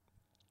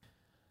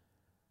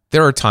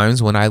 There are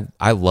times when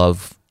I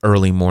love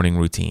early morning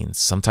routines.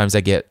 Sometimes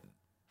I get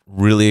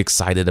really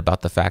excited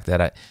about the fact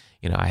that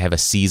I have a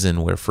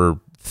season where for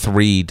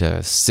 3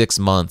 to 6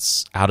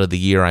 months out of the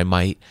year, I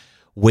might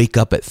wake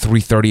up at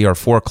 3:30 or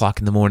 4 o'clock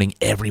in the morning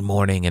every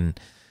morning and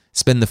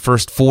spend the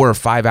first 4 or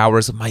 5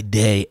 hours of my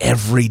day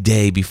every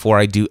day before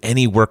I do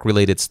any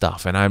work-related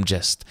stuff. And I'm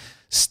just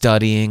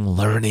studying,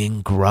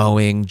 learning,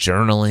 growing,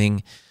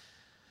 journaling,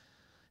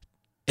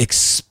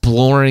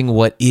 exploring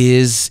what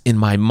is in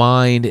my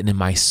mind and in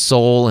my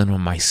soul and in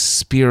my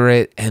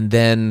spirit, and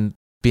then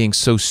being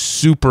so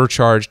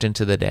supercharged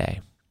into the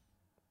day.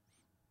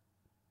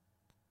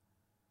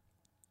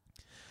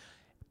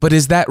 But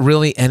is that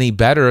really any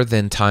better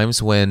than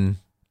times when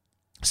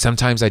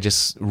sometimes I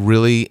just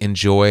really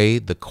enjoy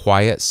the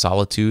quiet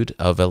solitude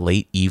of a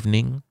late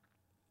evening,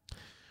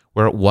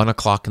 where at 1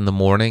 o'clock in the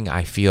morning,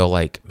 I feel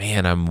like,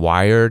 man, I'm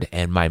wired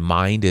and my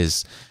mind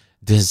is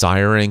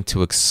desiring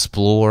to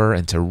explore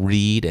and to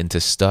read and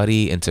to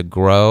study and to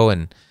grow.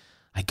 And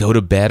I go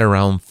to bed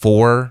around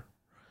 4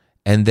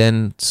 and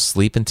then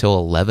sleep until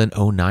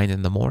 11:09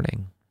 in the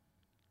morning.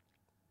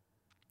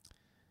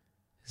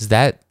 Is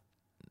that,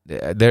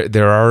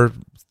 there are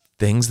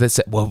things that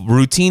say, well,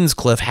 routines,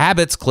 Cliff,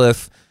 habits,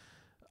 Cliff,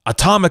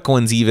 atomic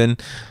ones even,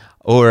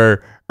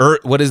 or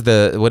what is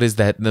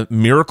that? The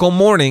miracle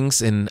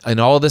mornings and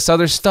all this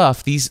other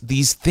stuff.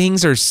 These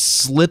things are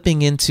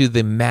slipping into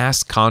the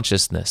mass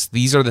consciousness.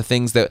 These are the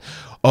things that,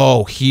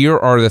 here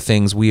are the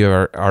things we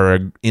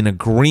are in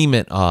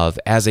agreement of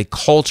as a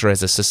culture,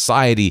 as a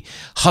society.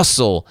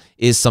 Hustle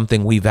is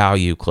something we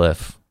value,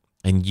 Cliff,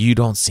 and you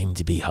don't seem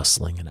to be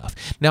hustling enough.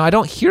 Now, I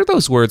don't hear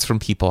those words from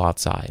people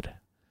outside.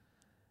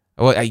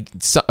 Well,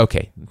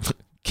 okay.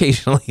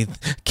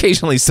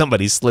 Occasionally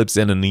somebody slips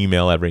in an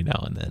email every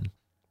now and then.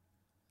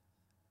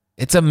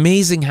 It's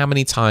amazing how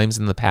many times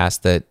in the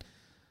past that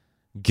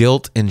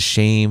guilt and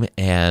shame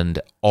and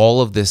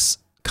all of this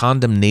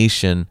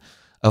condemnation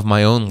of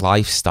my own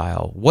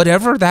lifestyle,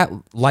 whatever that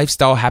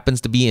lifestyle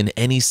happens to be in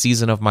any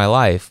season of my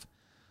life,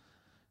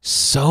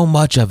 so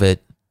much of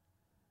it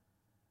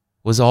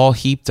was all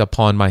heaped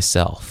upon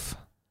myself,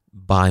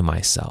 by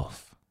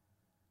myself.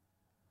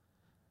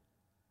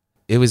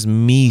 It was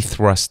me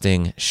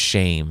thrusting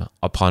shame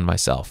upon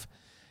myself.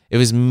 It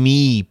was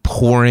me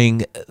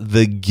pouring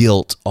the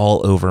guilt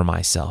all over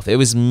myself. It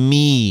was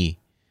me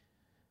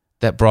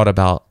that brought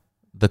about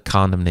the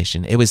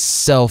condemnation. It was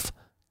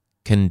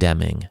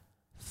self-condemning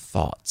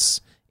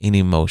thoughts and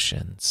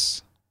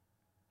emotions.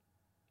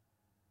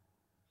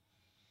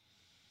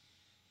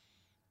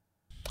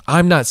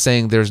 I'm not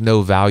saying there's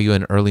no value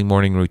in early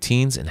morning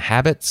routines and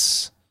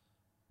habits,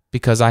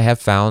 because I have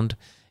found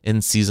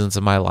in seasons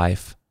of my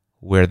life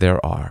where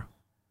there are.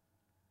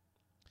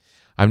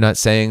 I'm not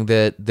saying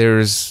that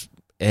there's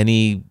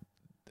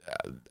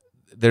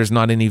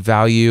not any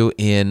value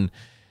in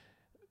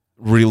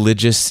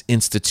religious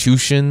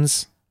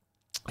institutions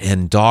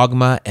and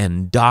dogma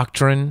and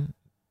doctrine,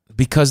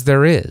 because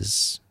there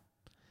is.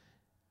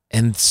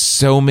 And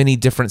so many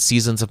different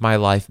seasons of my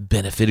life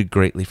benefited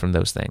greatly from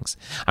those things.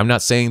 I'm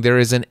not saying there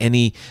isn't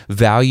any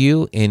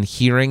value in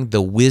hearing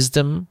the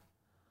wisdom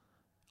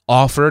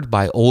offered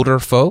by older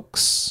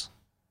folks,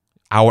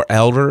 our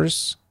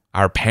elders,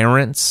 our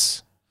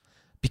parents,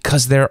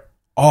 because there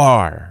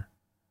are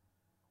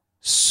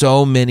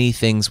so many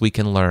things we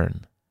can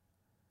learn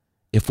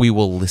if we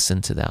will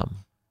listen to them.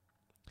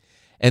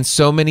 And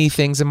so many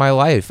things in my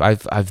life,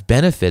 I've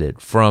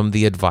benefited from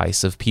the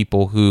advice of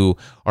people who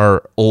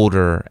are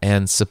older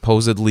and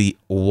supposedly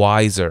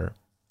wiser.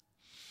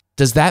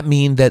 Does that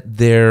mean that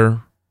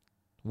they're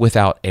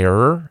without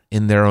error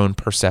in their own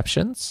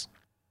perceptions?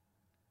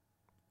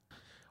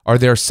 Are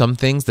there some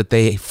things that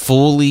they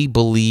fully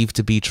believe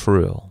to be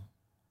true?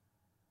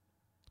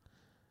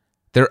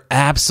 They're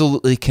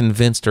absolutely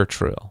convinced are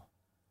true.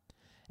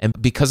 And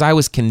because I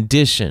was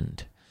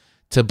conditioned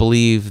to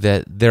believe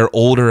that they're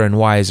older and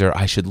wiser,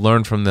 I should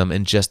learn from them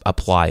and just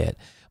apply it.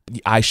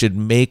 I should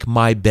make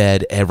my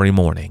bed every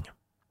morning.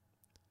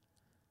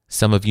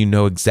 Some of you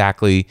know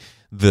exactly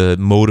the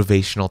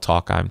motivational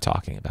talk I'm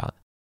talking about.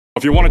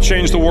 If you want to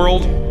change the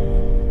world,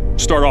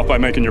 start off by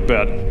making your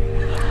bed.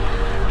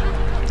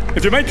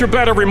 If you make your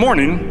bed every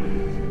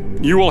morning,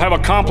 you will have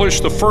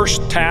accomplished the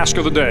first task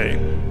of the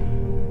day.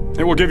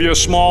 It will give you a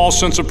small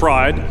sense of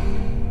pride,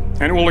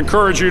 and it will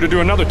encourage you to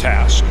do another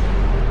task,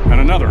 and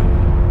another,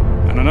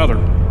 and another.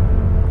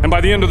 And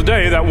by the end of the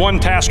day, that one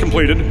task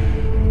completed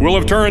will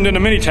have turned into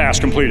many tasks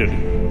completed.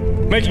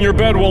 Making your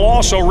bed will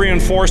also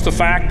reinforce the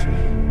fact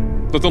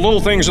that the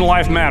little things in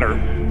life matter.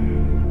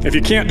 If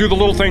you can't do the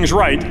little things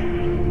right,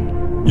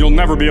 you'll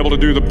never be able to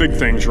do the big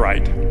things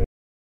right.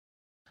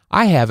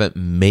 I haven't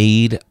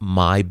made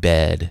my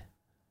bed.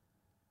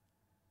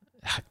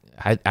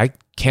 I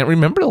can't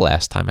remember the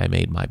last time I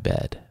made my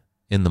bed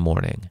in the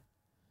morning.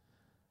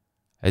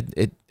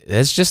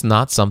 It's just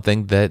not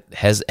something that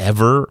has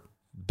ever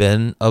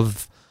been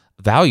of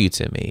value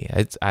to me.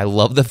 I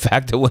love the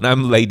fact that when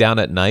I'm laid down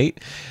at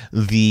night,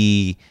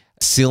 the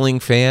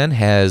ceiling fan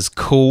has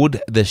cooled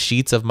the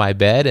sheets of my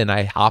bed, and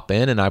I hop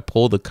in and I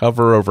pull the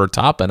cover over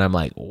top, and I'm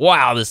like,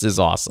 wow, this is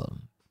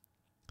awesome.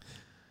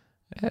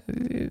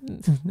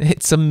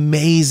 It's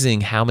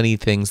amazing how many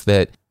things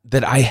that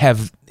I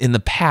have in the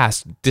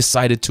past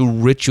decided to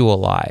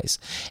ritualize.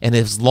 And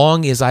as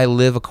long as I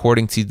live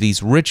according to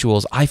these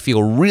rituals, I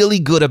feel really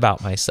good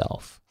about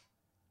myself.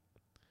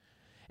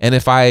 And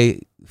if I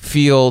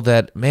feel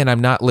that, man,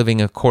 I'm not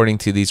living according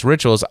to these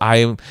rituals,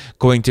 I'm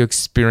going to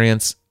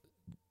experience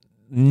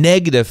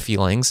negative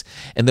feelings,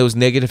 and those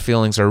negative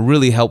feelings are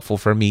really helpful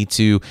for me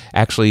to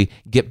actually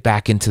get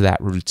back into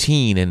that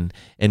routine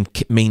and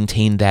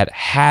maintain that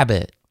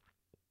habit.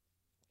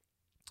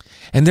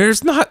 And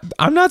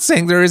I'm not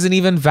saying there isn't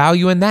even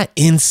value in that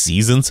in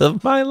seasons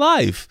of my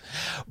life.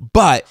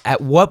 But at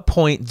what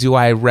point do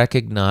I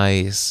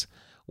recognize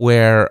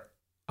where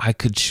I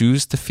could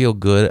choose to feel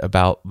good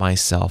about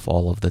myself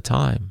all of the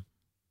time?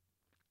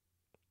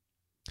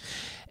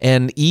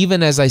 And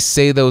even as I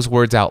say those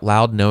words out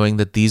loud, knowing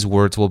that these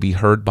words will be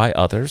heard by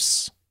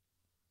others,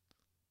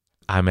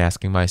 I'm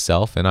asking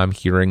myself, and I'm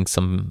hearing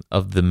some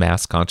of the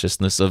mass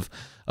consciousness of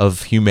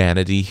of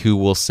humanity who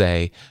will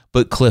say,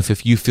 but Cliff,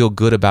 if you feel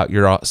good about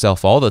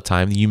yourself all the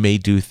time, you may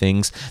do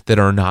things that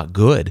are not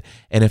good.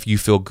 And if you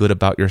feel good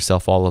about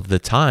yourself all of the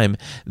time,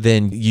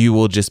 then you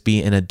will just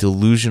be in a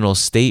delusional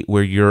state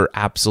where you're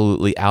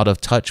absolutely out of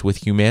touch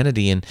with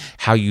humanity and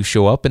how you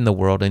show up in the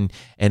world. And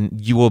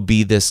you will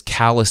be this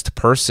calloused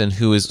person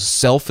who is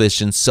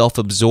selfish and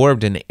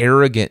self-absorbed and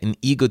arrogant and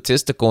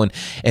egotistical,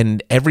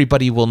 and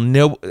everybody will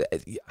know.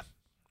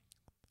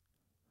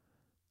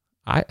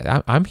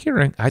 I'm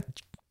hearing,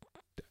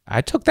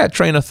 I took that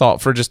train of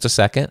thought for just a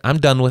second. I'm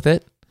done with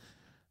it.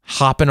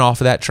 Hopping off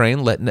of that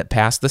train, letting it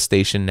pass the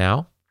station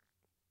now.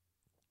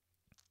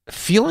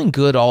 Feeling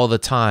good all the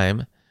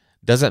time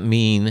doesn't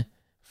mean,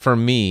 for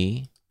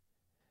me,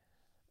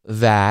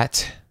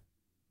 that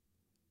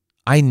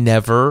I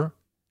never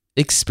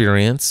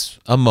experience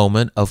a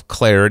moment of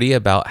clarity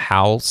about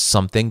how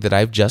something that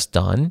I've just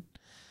done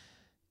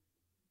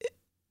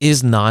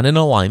is not in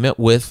alignment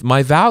with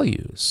my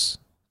values.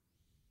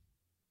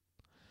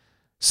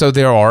 So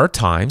there are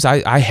times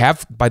I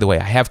have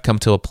come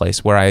to a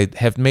place where I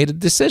have made a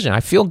decision. I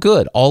feel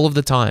good all of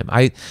the time.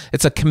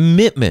 It's a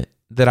commitment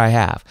that I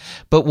have.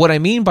 But what I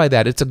mean by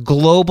that, it's a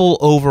global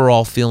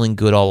overall feeling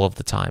good all of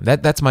the time.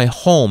 That's my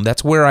home.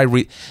 That's where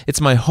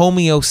it's my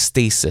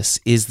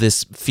homeostasis, is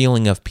this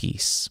feeling of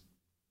peace.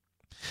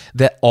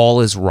 That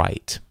all is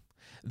right.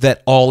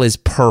 That all is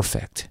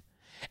perfect.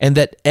 And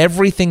that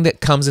everything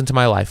that comes into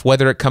my life,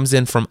 whether it comes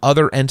in from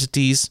other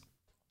entities,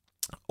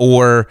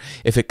 or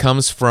if it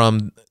comes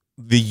from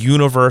the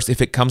universe,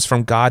 if it comes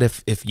from God,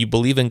 if you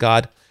believe in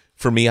God,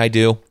 for me, I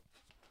do.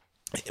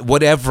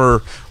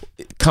 Whatever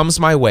comes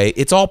my way,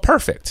 it's all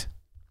perfect.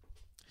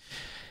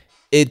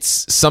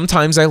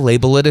 Sometimes I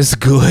label it as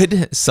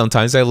good.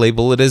 Sometimes I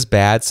label it as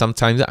bad.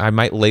 Sometimes I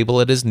might label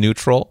it as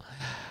neutral.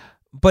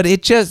 But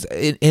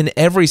in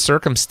every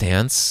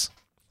circumstance,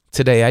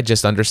 today I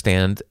just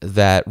understand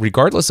that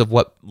regardless of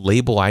what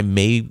label I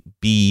may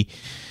be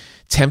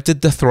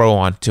tempted to throw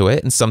onto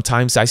it, and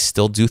sometimes I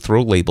still do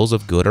throw labels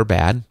of good or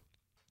bad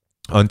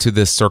onto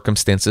the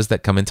circumstances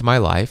that come into my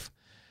life,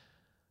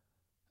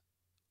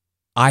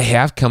 I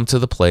have come to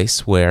the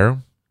place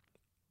where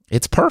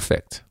it's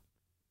perfect.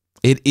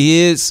 It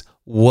is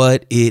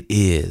what it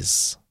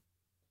is.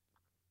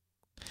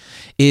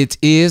 It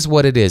is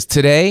what it is.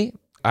 Today,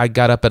 I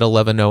got up at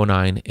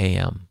 11:09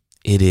 a.m.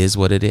 It is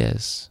what it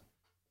is.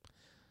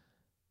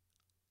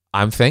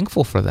 I'm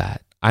thankful for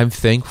that. I'm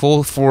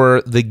thankful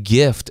for the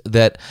gift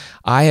that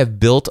I have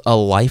built a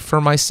life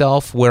for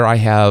myself where I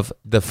have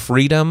the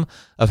freedom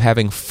of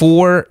having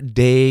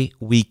 4-day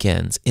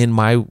weekends in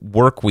my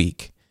work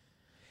week.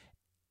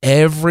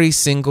 Every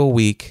single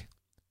week,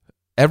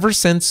 ever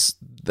since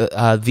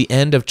the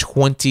end of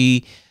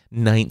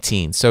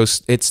 2019. So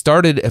it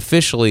started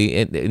officially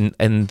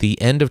in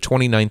the end of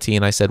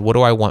 2019. I said, what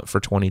do I want for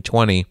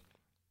 2020?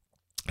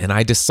 And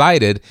I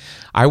decided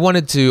I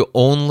wanted to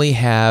only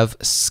have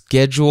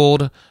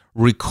scheduled,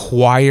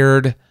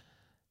 required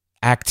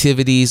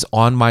activities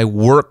on my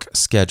work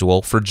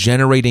schedule for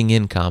generating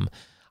income.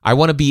 I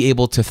want to be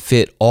able to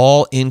fit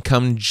all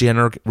income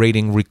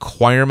generating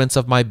requirements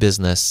of my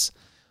business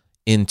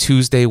in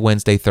Tuesday,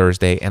 Wednesday,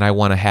 Thursday, and I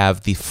want to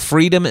have the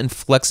freedom and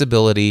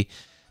flexibility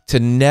to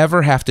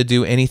never have to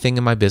do anything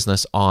in my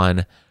business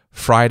on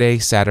Friday,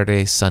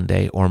 Saturday,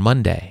 Sunday, or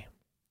Monday.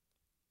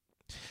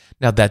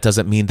 Now, that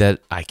doesn't mean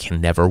that I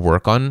can never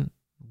work on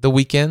the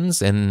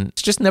weekends, and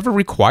it's just never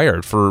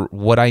required for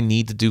what I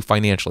need to do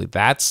financially.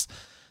 That's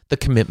the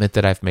commitment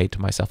that I've made to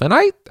myself. And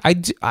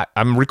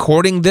I'm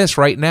recording this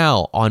right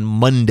now on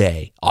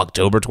Monday,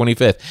 October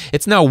 25th.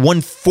 It's now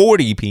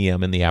 1:40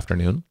 p.m. in the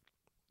afternoon,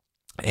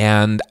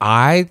 and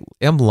I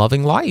am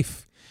loving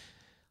life.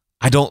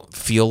 I don't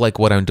feel like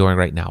what I'm doing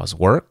right now is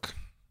work.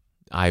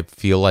 I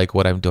feel like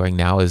what I'm doing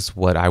now is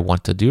what I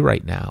want to do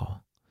right now.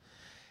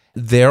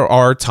 There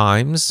are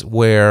times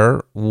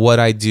where what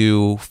I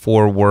do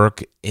for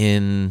work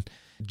in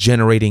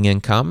generating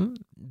income,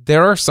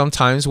 there are some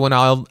times when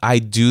I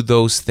do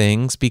those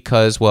things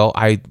because, well,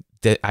 I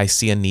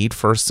see a need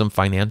for some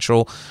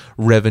financial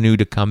revenue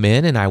to come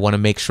in, and I want to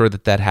make sure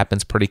that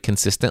happens pretty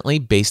consistently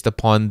based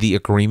upon the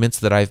agreements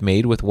that I've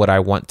made with what I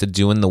want to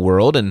do in the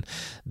world. And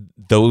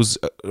those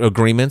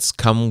agreements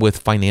come with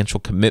financial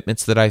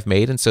commitments that I've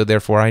made, and so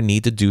therefore I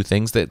need to do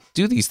things that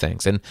do these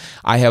things. And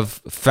I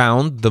have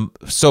found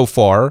so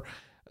far,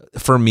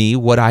 for me,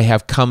 what I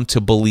have come to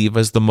believe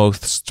as the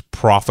most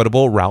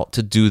profitable route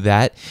to do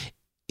that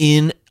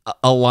in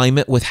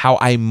alignment with how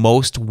I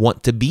most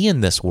want to be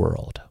in this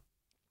world.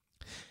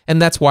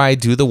 And that's why I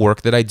do the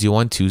work that I do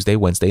on Tuesday,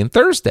 Wednesday, and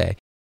Thursday.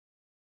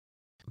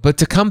 But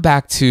to come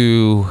back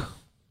to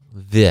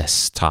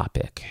this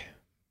topic,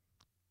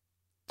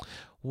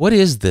 what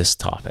is this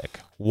topic?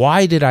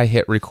 Why did I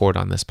hit record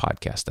on this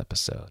podcast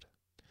episode?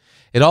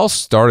 It all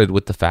started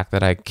with the fact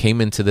that I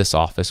came into this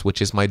office,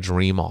 which is my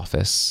dream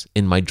office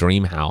in my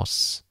dream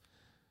house,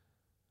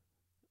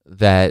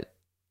 that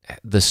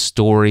the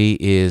story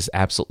is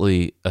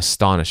absolutely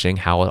astonishing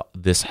how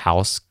this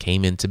house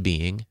came into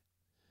being.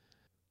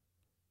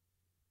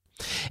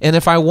 And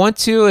if I want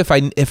to, if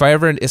I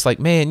ever, it's like,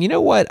 man, you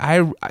know what?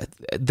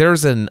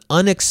 There's an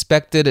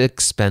unexpected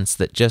expense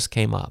that just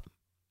came up.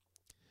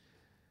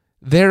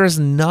 There is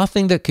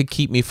nothing that could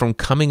keep me from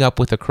coming up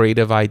with a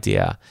creative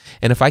idea.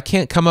 And if I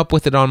can't come up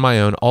with it on my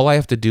own, all I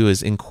have to do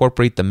is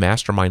incorporate the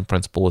mastermind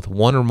principle with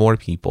one or more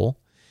people.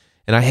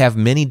 And I have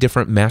many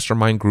different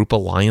mastermind group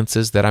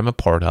alliances that I'm a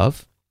part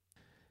of.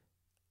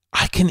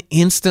 I can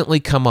instantly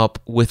come up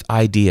with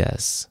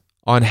ideas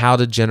on how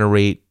to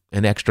generate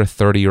an extra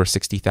 $30,000 or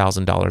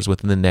 $60,000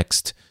 within the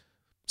next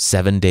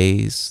 7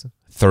 days,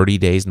 30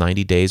 days,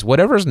 90 days,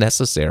 whatever is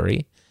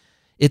necessary.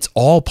 It's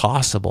all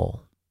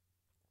possible.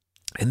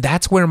 And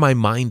that's where my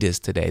mind is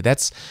today.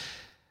 That's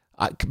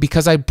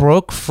because I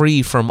broke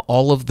free from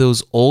all of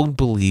those old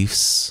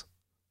beliefs,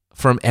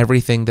 from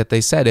everything that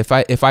they said.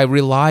 If I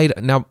relied,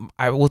 now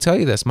I will tell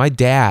you this, my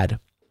dad,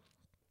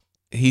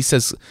 he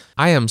says,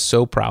 I am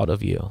so proud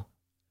of you.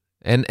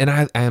 And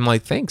I'm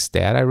like, thanks,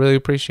 Dad. I really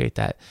appreciate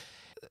that.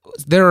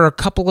 There are a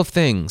couple of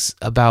things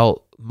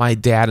about my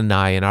dad and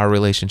I in our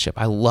relationship.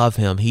 I love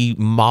him. He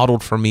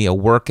modeled for me a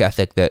work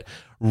ethic that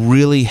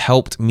really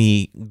helped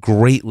me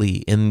greatly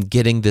in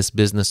getting this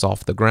business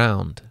off the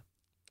ground.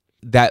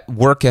 That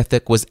work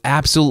ethic was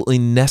absolutely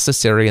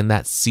necessary in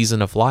that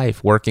season of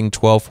life, working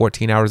 12,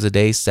 14 hours a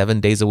day, 7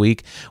 days a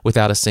week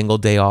without a single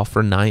day off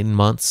for 9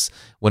 months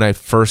when I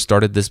first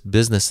started this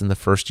business in the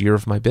first year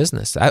of my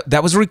business.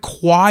 That was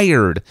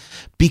required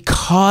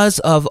because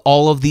of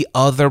all of the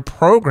other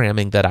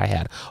programming that I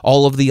had,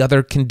 all of the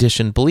other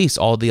conditioned beliefs,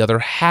 all the other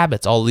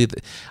habits,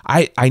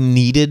 I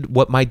needed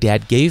what my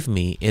dad gave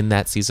me in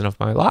that season of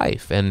my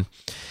life. And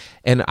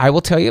I will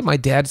tell you, my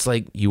dad's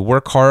like, you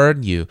work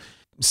hard, you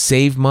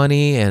save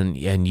money,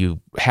 and you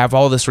have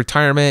all this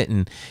retirement,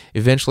 and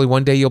eventually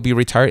one day you'll be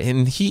retired.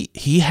 And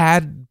he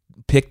had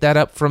picked that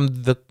up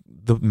from the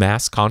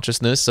mass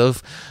consciousness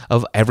of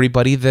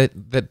everybody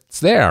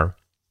that's there.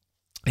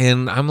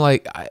 And I'm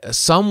like,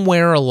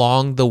 somewhere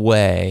along the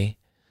way,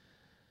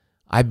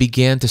 I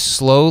began to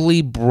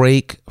slowly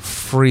break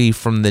free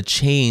from the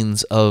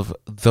chains of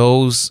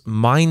those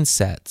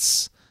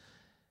mindsets.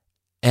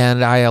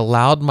 And I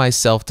allowed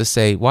myself to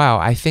say, wow,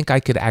 I think I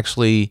could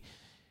actually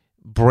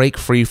break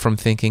free from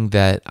thinking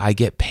that I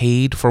get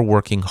paid for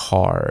working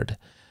hard.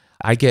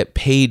 I get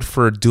paid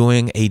for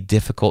doing a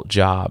difficult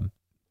job.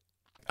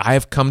 I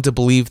have come to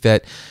believe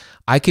that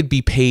I could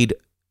be paid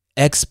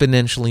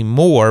exponentially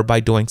more by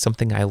doing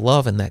something I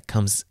love, and that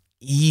comes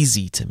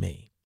easy to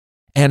me.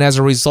 And as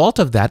a result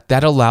of that,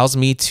 that allows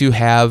me to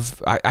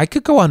have, I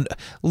could go on,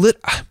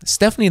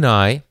 Stephanie and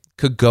I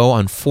could go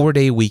on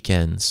 4-day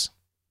weekends.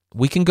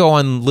 We can go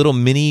on little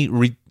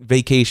mini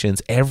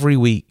vacations every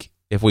week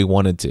if we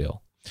wanted to.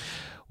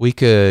 We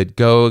could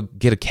go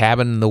get a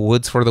cabin in the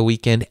woods for the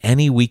weekend,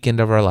 any weekend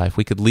of our life.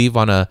 We could leave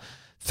on a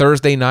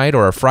Thursday night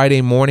or a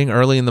Friday morning,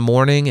 early in the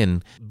morning,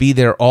 and be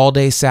there all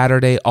day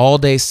Saturday, all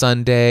day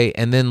Sunday,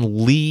 and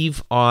then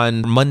leave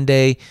on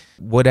Monday,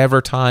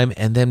 whatever time,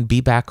 and then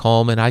be back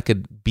home. And I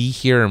could be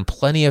here in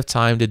plenty of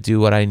time to do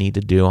what I need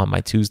to do on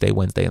my Tuesday,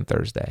 Wednesday, and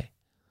Thursday.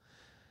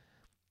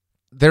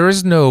 There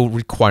is no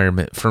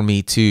requirement for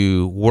me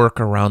to work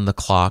around the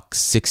clock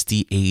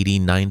 60, 80,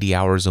 90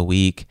 hours a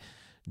week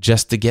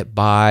just to get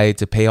by,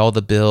 to pay all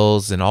the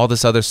bills and all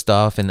this other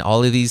stuff and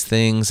all of these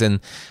things.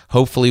 And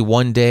hopefully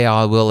one day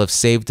I will have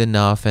saved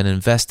enough and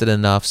invested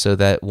enough so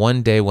that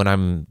one day when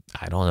I'm,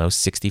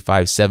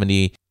 65,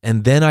 70,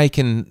 and then I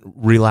can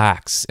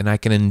relax and I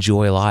can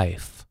enjoy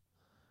life.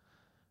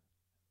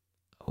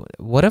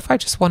 What if I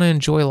just want to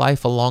enjoy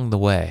life along the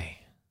way?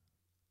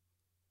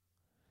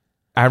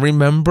 I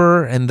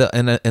remember, and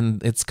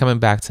it's coming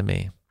back to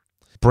me,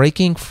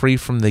 breaking free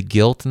from the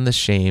guilt and the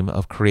shame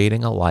of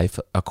creating a life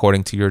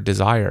according to your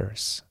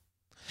desires.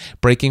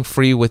 Breaking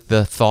free with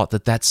the thought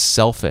that that's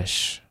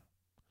selfish,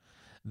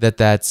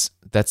 that's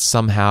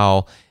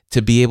somehow,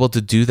 to be able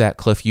to do that,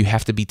 Cliff, you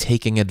have to be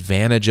taking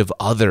advantage of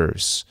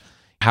others.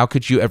 How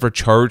could you ever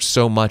charge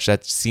so much?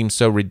 That seems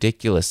so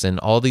ridiculous. And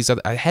all these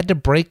other, I had to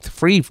break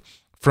free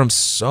from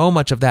so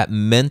much of that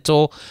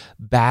mental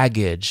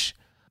baggage.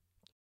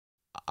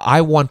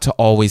 I want to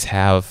always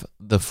have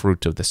the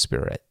fruit of the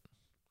Spirit.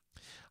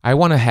 I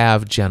want to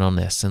have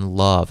gentleness and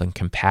love and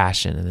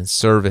compassion and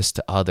service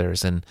to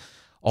others and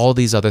all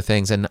these other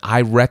things. And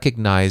I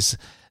recognize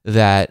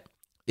that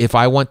if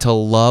I want to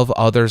love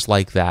others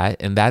like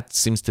that, and that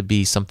seems to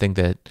be something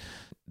that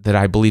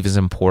I believe is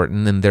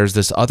important, and there's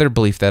this other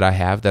belief that I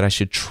have that I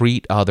should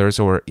treat others,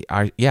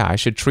 I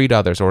should treat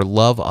others or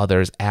love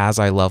others as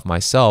I love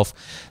myself,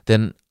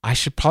 then I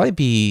should probably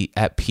be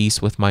at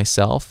peace with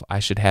myself. I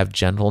should have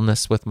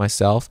gentleness with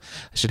myself.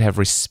 I should have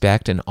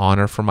respect and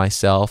honor for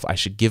myself. I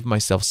should give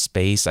myself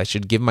space. I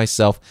should give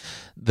myself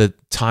the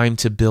time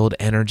to build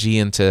energy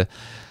and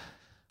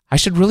I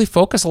should really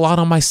focus a lot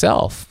on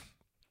myself.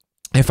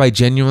 If I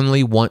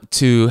genuinely want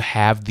to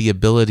have the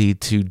ability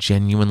to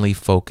genuinely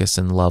focus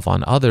and love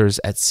on others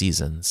at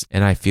seasons,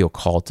 and I feel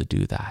called to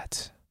do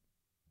that.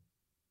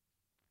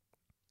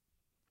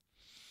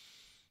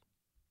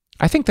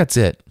 I think that's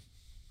it.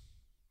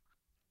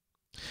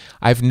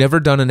 I've never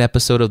done an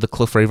episode of the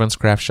Cliff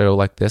Ravenscraft Show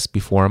like this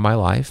before in my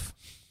life.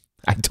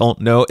 I don't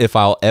know if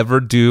I'll ever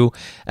do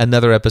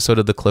another episode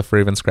of the Cliff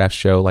Ravenscraft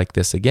Show like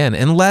this again,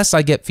 unless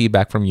I get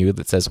feedback from you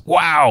that says,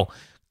 wow,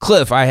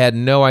 Cliff, I had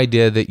no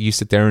idea that you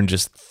sit there and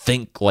just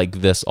think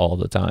like this all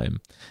the time.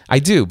 I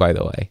do, by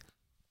the way.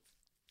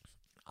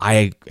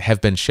 I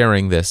have been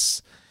sharing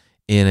this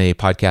in a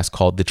podcast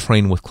called the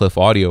Train with Cliff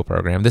audio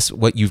program. This,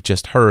 what you've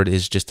just heard,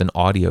 is just an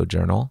audio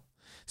journal.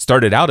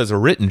 Started out as a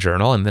written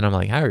journal, and then I'm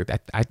like, I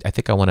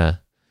think I want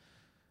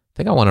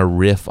to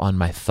riff on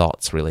my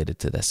thoughts related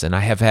to this. And I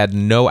have had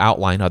no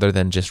outline other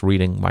than just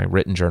reading my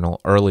written journal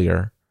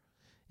earlier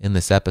in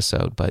this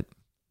episode, but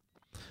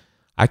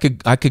I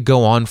could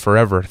go on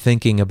forever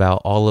thinking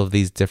about all of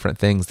these different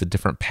things, the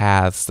different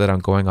paths that I'm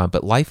going on.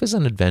 But life is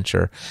an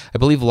adventure. I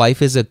believe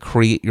life is a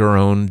create your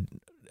own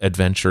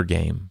adventure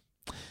game.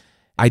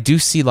 I do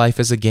see life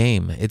as a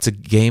game. It's a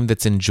game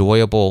that's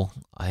enjoyable,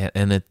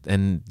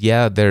 and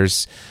yeah,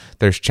 there's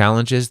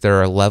challenges.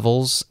 There are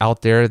levels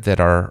out there that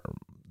are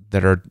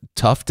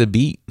tough to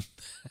beat.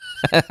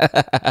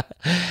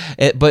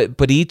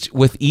 but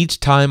each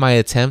time I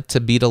attempt to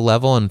beat a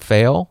level and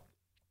fail,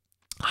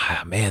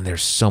 man,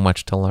 there's so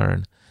much to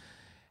learn.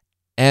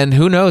 And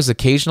who knows?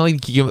 Occasionally,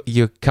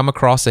 you come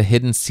across a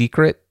hidden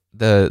secret.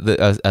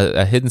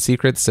 A hidden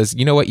secret says,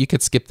 you know what? You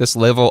could skip this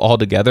level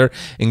altogether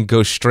and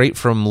go straight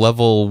from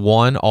level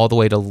 1 all the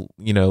way to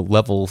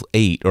level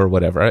 8 or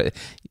whatever.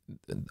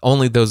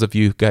 Only those of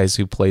you guys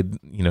who played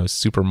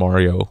Super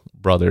Mario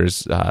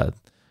Brothers,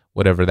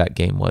 whatever that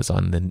game was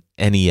on the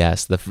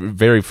NES, the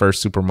very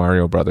first Super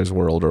Mario Brothers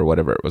World or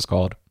whatever it was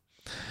called.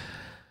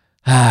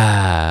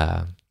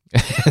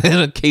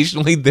 And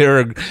occasionally there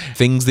are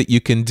things that you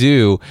can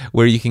do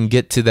where you can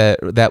get to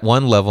that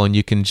one level and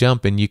you can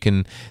jump and you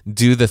can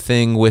do the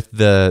thing with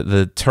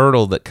the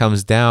turtle that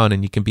comes down,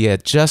 and you can be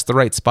at just the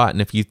right spot.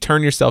 And if you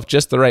turn yourself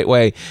just the right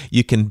way,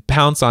 you can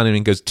pounce on him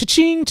and it goes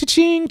cha-ching,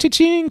 cha-ching,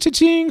 cha-ching,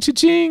 cha-ching,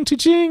 cha-ching,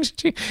 cha-ching,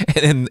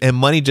 cha-ching, and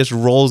money just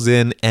rolls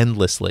in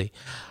endlessly.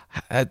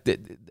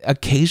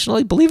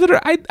 Occasionally, believe it or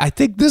not, I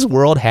think this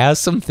world has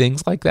some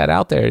things like that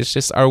out there. It's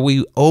just, are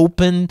we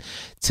open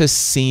to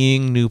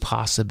seeing new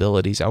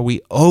possibilities? Are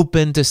we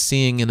open to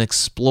seeing and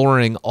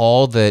exploring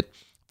all that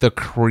the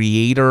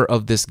creator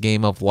of this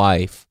game of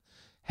life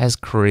has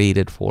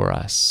created for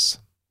us?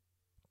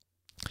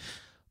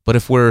 But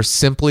if we're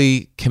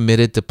simply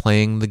committed to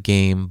playing the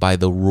game by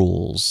the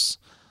rules,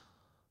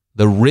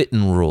 the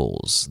written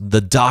rules,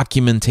 the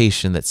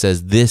documentation that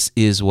says this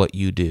is what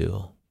you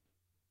do,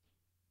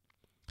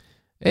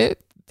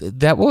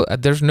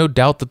 there's no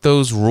doubt that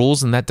those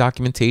rules and that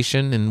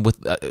documentation, and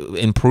with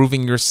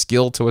improving your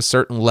skill to a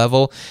certain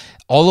level,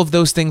 all of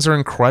those things are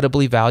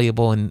incredibly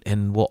valuable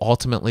and will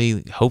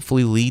ultimately,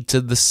 hopefully, lead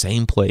to the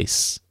same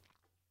place.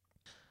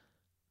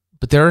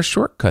 But there are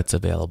shortcuts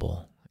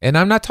available, and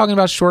I'm not talking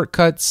about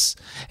shortcuts.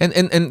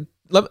 And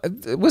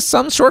with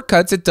some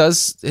shortcuts,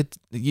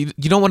 you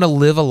don't want to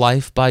live a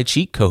life by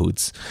cheat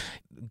codes.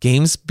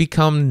 Games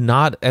become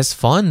not as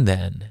fun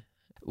then.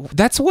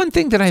 That's one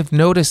thing that I've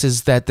noticed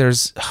is that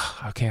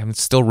I'm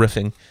still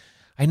riffing.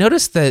 I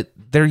noticed that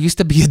there used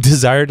to be a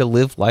desire to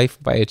live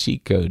life by a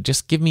cheat code.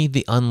 Just give me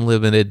the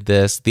unlimited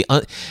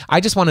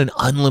I just want an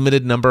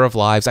unlimited number of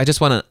lives. I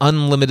just want an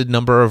unlimited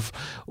number of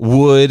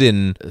wood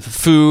and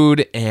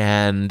food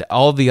and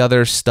all the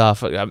other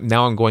stuff.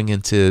 Now I'm going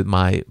into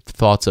my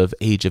thoughts of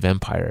Age of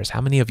Empires. How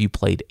many of you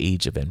played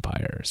Age of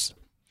Empires?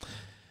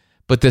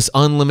 But this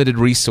unlimited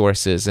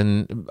resources,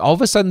 and all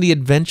of a sudden the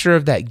adventure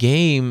of that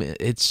game,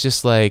 it's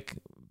just like,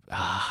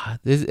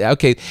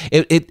 okay,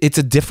 it's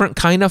a different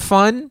kind of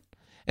fun,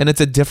 and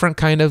it's a different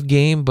kind of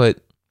game,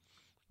 but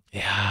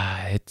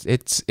yeah,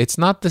 it's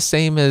not the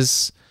same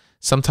as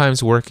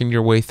sometimes working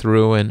your way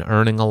through and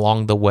earning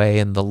along the way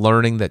and the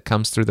learning that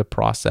comes through the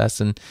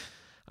process. And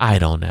I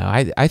don't know.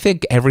 I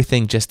think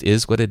everything just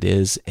is what it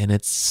is, and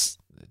it's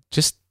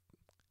just...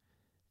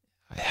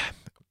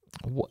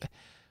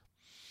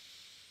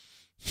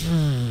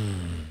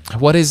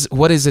 What is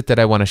it that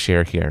I want to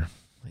share here?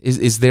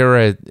 Is there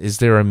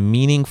a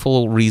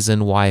meaningful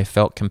reason why I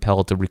felt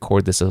compelled to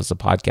record this as a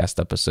podcast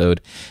episode,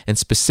 and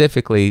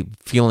specifically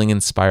feeling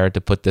inspired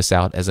to put this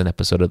out as an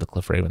episode of the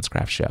Cliff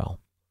Ravenscraft Show?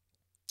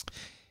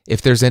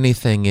 If there's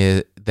anything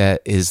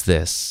that is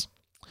this: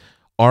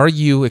 are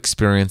you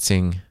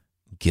experiencing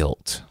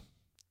guilt?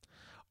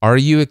 Are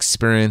you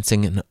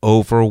experiencing an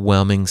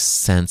overwhelming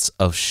sense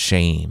of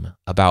shame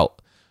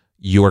about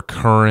your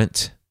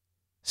current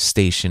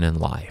station in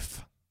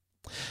life,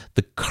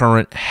 the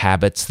current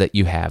habits that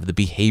you have, the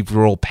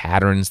behavioral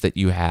patterns that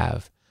you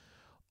have?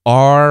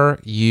 Are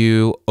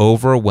you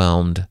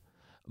overwhelmed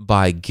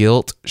by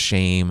guilt,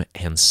 shame,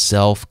 and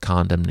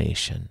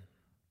self-condemnation?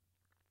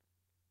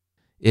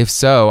 If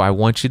so, I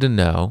want you to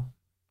know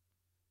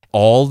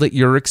all that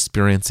you're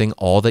experiencing,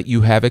 all that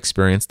you have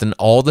experienced, and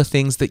all the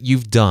things that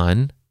you've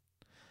done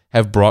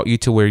have brought you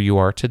to where you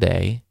are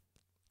today.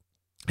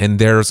 And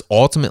there's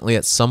ultimately,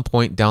 at some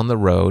point down the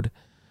road,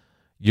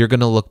 you're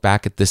going to look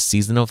back at this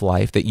season of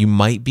life that you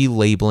might be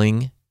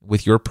labeling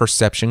with your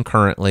perception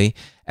currently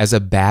as a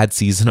bad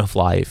season of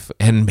life,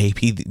 and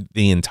maybe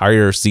the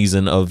entire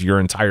season of your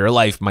entire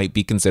life might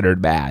be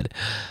considered bad,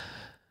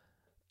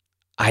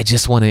 I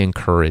just want to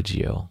encourage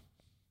you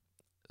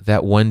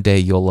that one day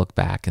you'll look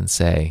back and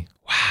say,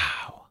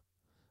 wow,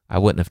 I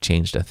wouldn't have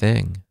changed a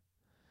thing.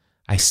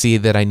 I see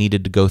that I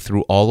needed to go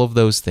through all of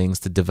those things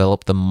to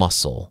develop the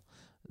muscle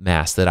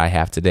mass that I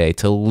have today,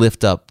 to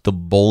lift up the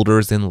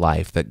boulders in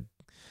life that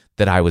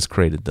I was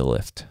created to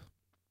lift.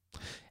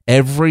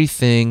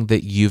 Everything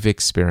that you've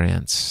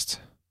experienced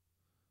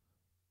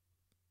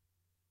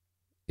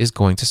is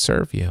going to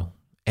serve you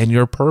and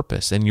your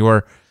purpose and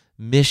your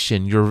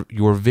mission,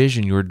 your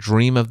vision, your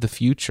dream of the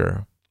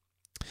future.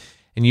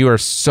 And you are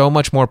so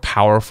much more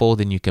powerful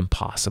than you can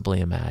possibly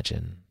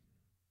imagine.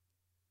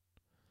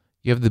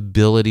 You have the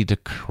ability to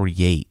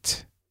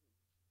create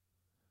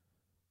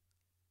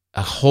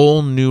a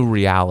whole new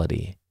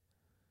reality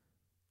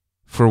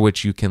for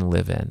which you can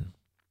live in,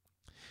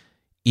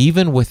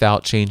 even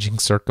without changing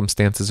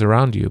circumstances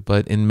around you.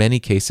 But in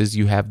many cases,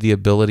 you have the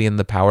ability and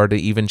the power to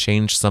even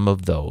change some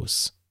of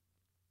those.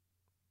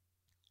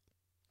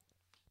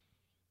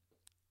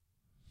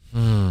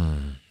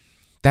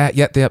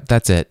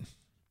 That's it.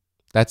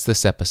 That's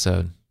this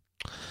episode.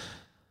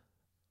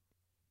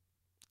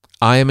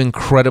 I am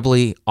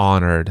incredibly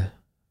honored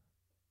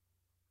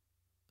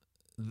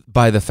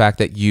by the fact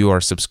that you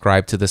are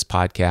subscribed to this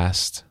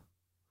podcast.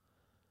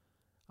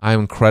 I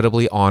am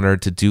incredibly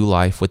honored to do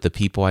life with the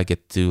people I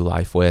get to do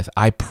life with.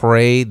 I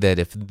pray that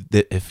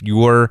if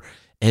your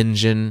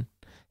engine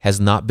has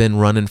not been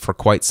running for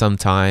quite some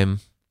time,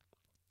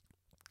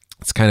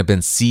 it's kind of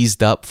been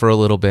seized up for a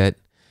little bit,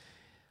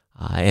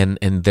 and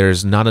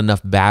there's not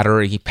enough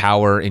battery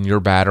power in your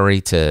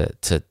battery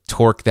to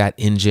torque that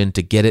engine,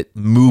 to get it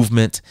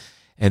movement,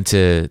 and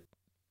to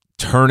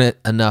turn it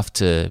enough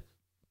to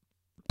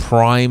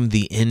prime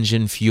the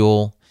engine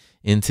fuel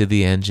into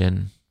the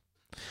engine.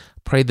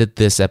 Pray that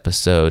this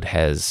episode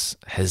has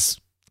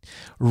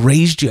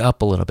raised you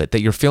up a little bit,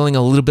 that you're feeling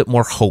a little bit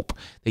more hope,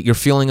 that you're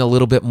feeling a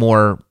little bit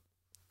more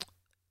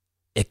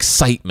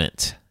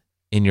excitement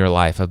in your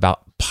life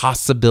about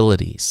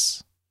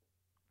possibilities.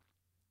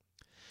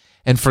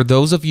 And for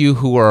those of you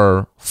who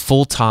are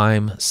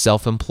full-time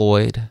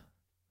self-employed,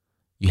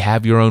 you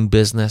have your own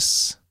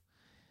business,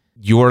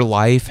 your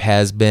life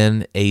has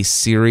been a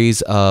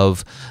series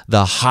of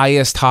the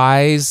highest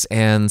highs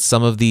and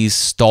some of these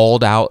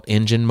stalled out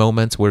engine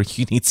moments where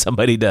you need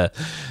somebody to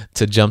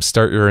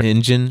jumpstart your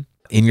engine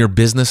in your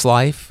business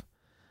life.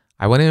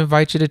 I want to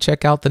invite you to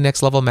check out the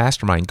Next Level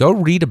Mastermind. Go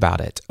read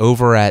about it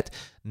over at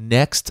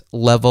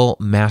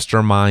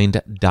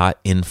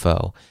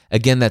nextlevelmastermind.info.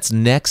 Again, that's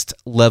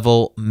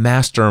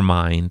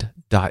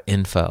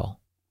nextlevelmastermind.info.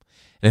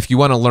 And if you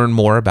want to learn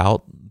more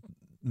about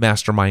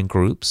mastermind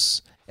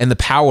groups and the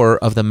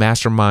power of the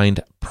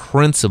mastermind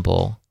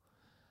principle,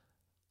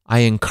 I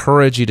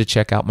encourage you to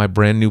check out my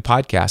brand new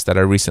podcast that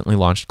I recently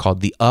launched called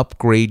the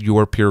Upgrade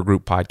Your Peer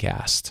Group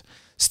Podcast.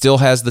 Still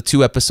has the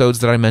 2 episodes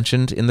that I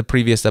mentioned in the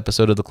previous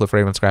episode of the Cliff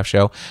Ravenscraft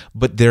Show,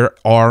 but there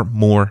are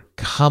more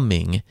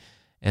coming.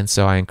 And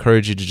so I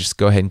encourage you to just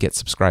go ahead and get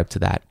subscribed to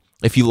that.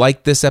 If you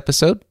like this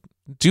episode,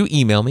 do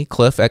email me,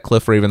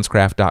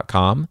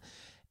 cliff@cliffravenscraft.com,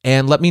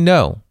 and let me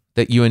know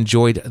that you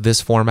enjoyed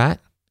this format.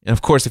 And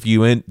of course, if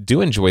you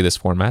do enjoy this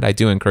format, I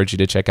do encourage you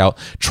to check out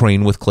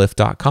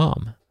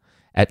trainwithcliff.com.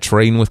 At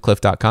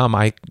trainwithcliff.com,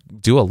 I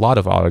do a lot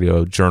of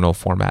audio journal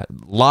format,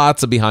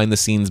 lots of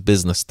behind-the-scenes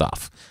business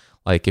stuff.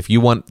 Like if you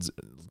want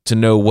to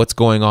know what's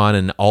going on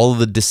and all of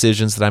the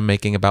decisions that I'm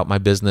making about my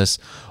business,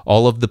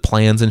 all of the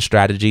plans and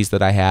strategies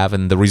that I have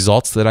and the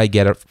results that I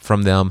get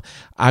from them,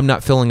 I'm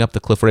not filling up the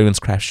Cliff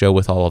Ravenscraft Show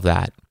with all of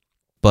that.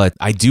 But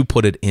I do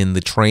put it in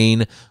the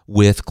Train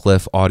with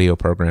Cliff audio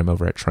program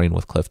over at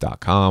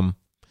trainwithcliff.com.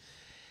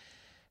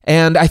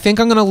 And I think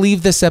I'm going to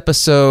leave this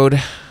episode,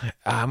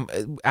 I'm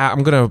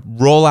going to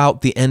roll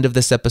out the end of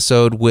this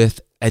episode with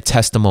a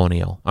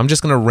testimonial. I'm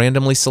just going to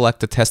randomly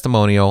select a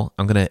testimonial.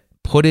 I'm going to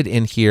put it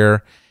in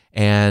here.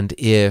 And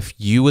if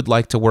you would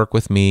like to work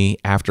with me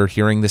after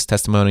hearing this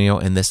testimonial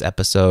in this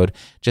episode,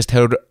 just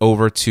head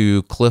over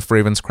to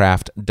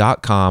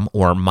cliffravenscraft.com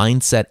or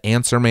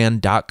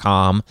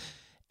mindsetanswerman.com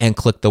and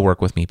click the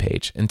Work With Me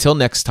page. Until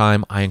next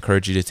time, I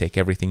encourage you to take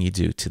everything you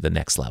do to the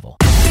next level.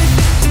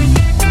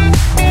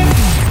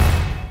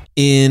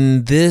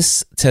 In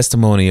this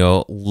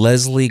testimonial,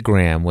 Leslie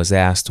Graham was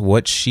asked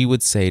what she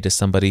would say to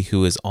somebody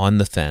who is on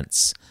the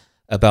fence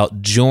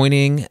about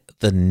joining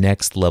the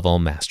Next Level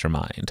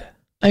Mastermind.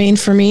 I mean,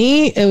 for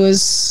me, it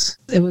was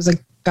a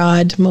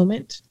God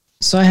moment.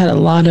 So I had a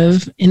lot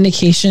of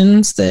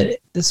indications that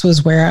this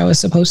was where I was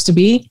supposed to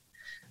be.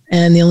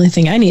 And the only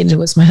thing I needed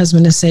was my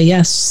husband to say,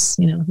 yes,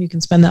 you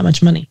can spend that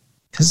much money.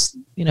 Because,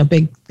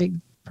 big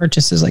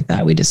purchases like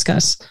that we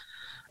discuss.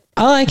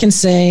 All I can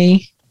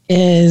say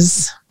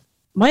is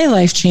my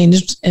life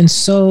changed in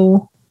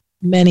so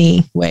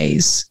many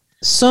ways.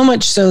 So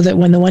much so that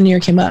when the 1 year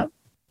came up,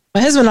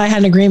 my husband and I had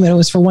an agreement. It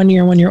was for 1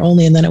 year, 1 year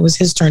only. And then it was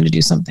his turn to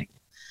do something.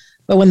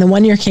 But when the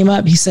 1 year came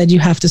up, he said, you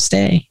have to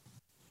stay.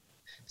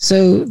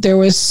 So there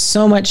was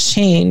so much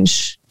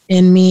change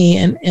in me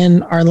and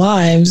in our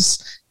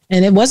lives.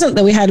 And it wasn't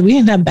that we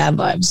didn't have bad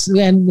lives. We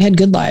had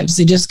good lives.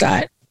 They just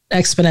got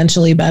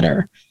exponentially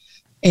better.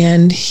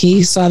 And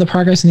he saw the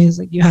progress and he's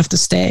like, you have to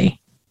stay.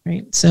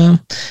 Right. So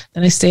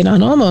then I stayed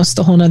on almost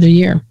a whole nother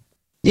year.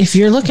 If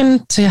you're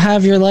looking to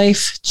have your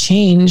life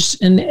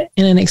changed in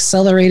an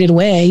accelerated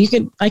way,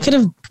 I could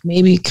have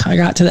maybe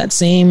got to that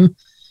same,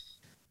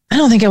 I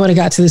don't think I would have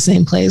got to the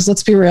same place.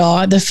 Let's be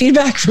real. The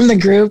feedback from the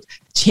group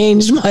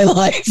changed my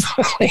life.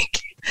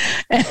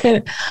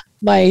 And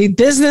my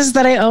business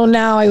that I own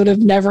now, I would have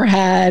never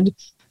had.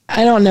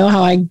 I don't know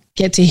how I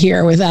get to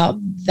here without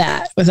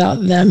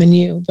them and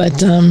you,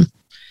 but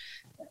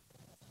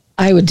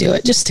I would do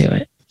it. Just do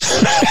it.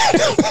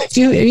 If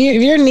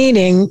you're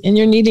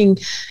needing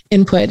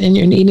input and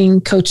you're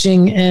needing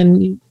coaching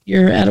and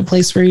you're at a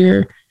place where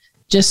you're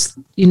just,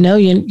 you're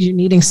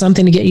needing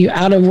something to get you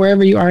out of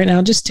wherever you are right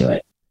now, just do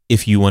it.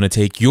 If you want to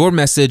take your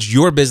message,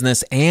 your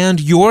business,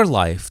 and your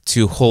life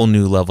to whole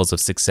new levels of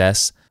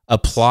success,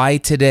 apply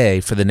today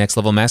for the Next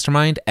Level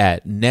Mastermind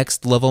at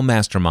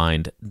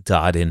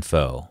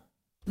nextlevelmastermind.info.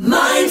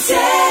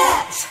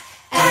 Mindset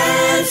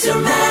Answer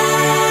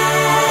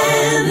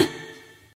Man.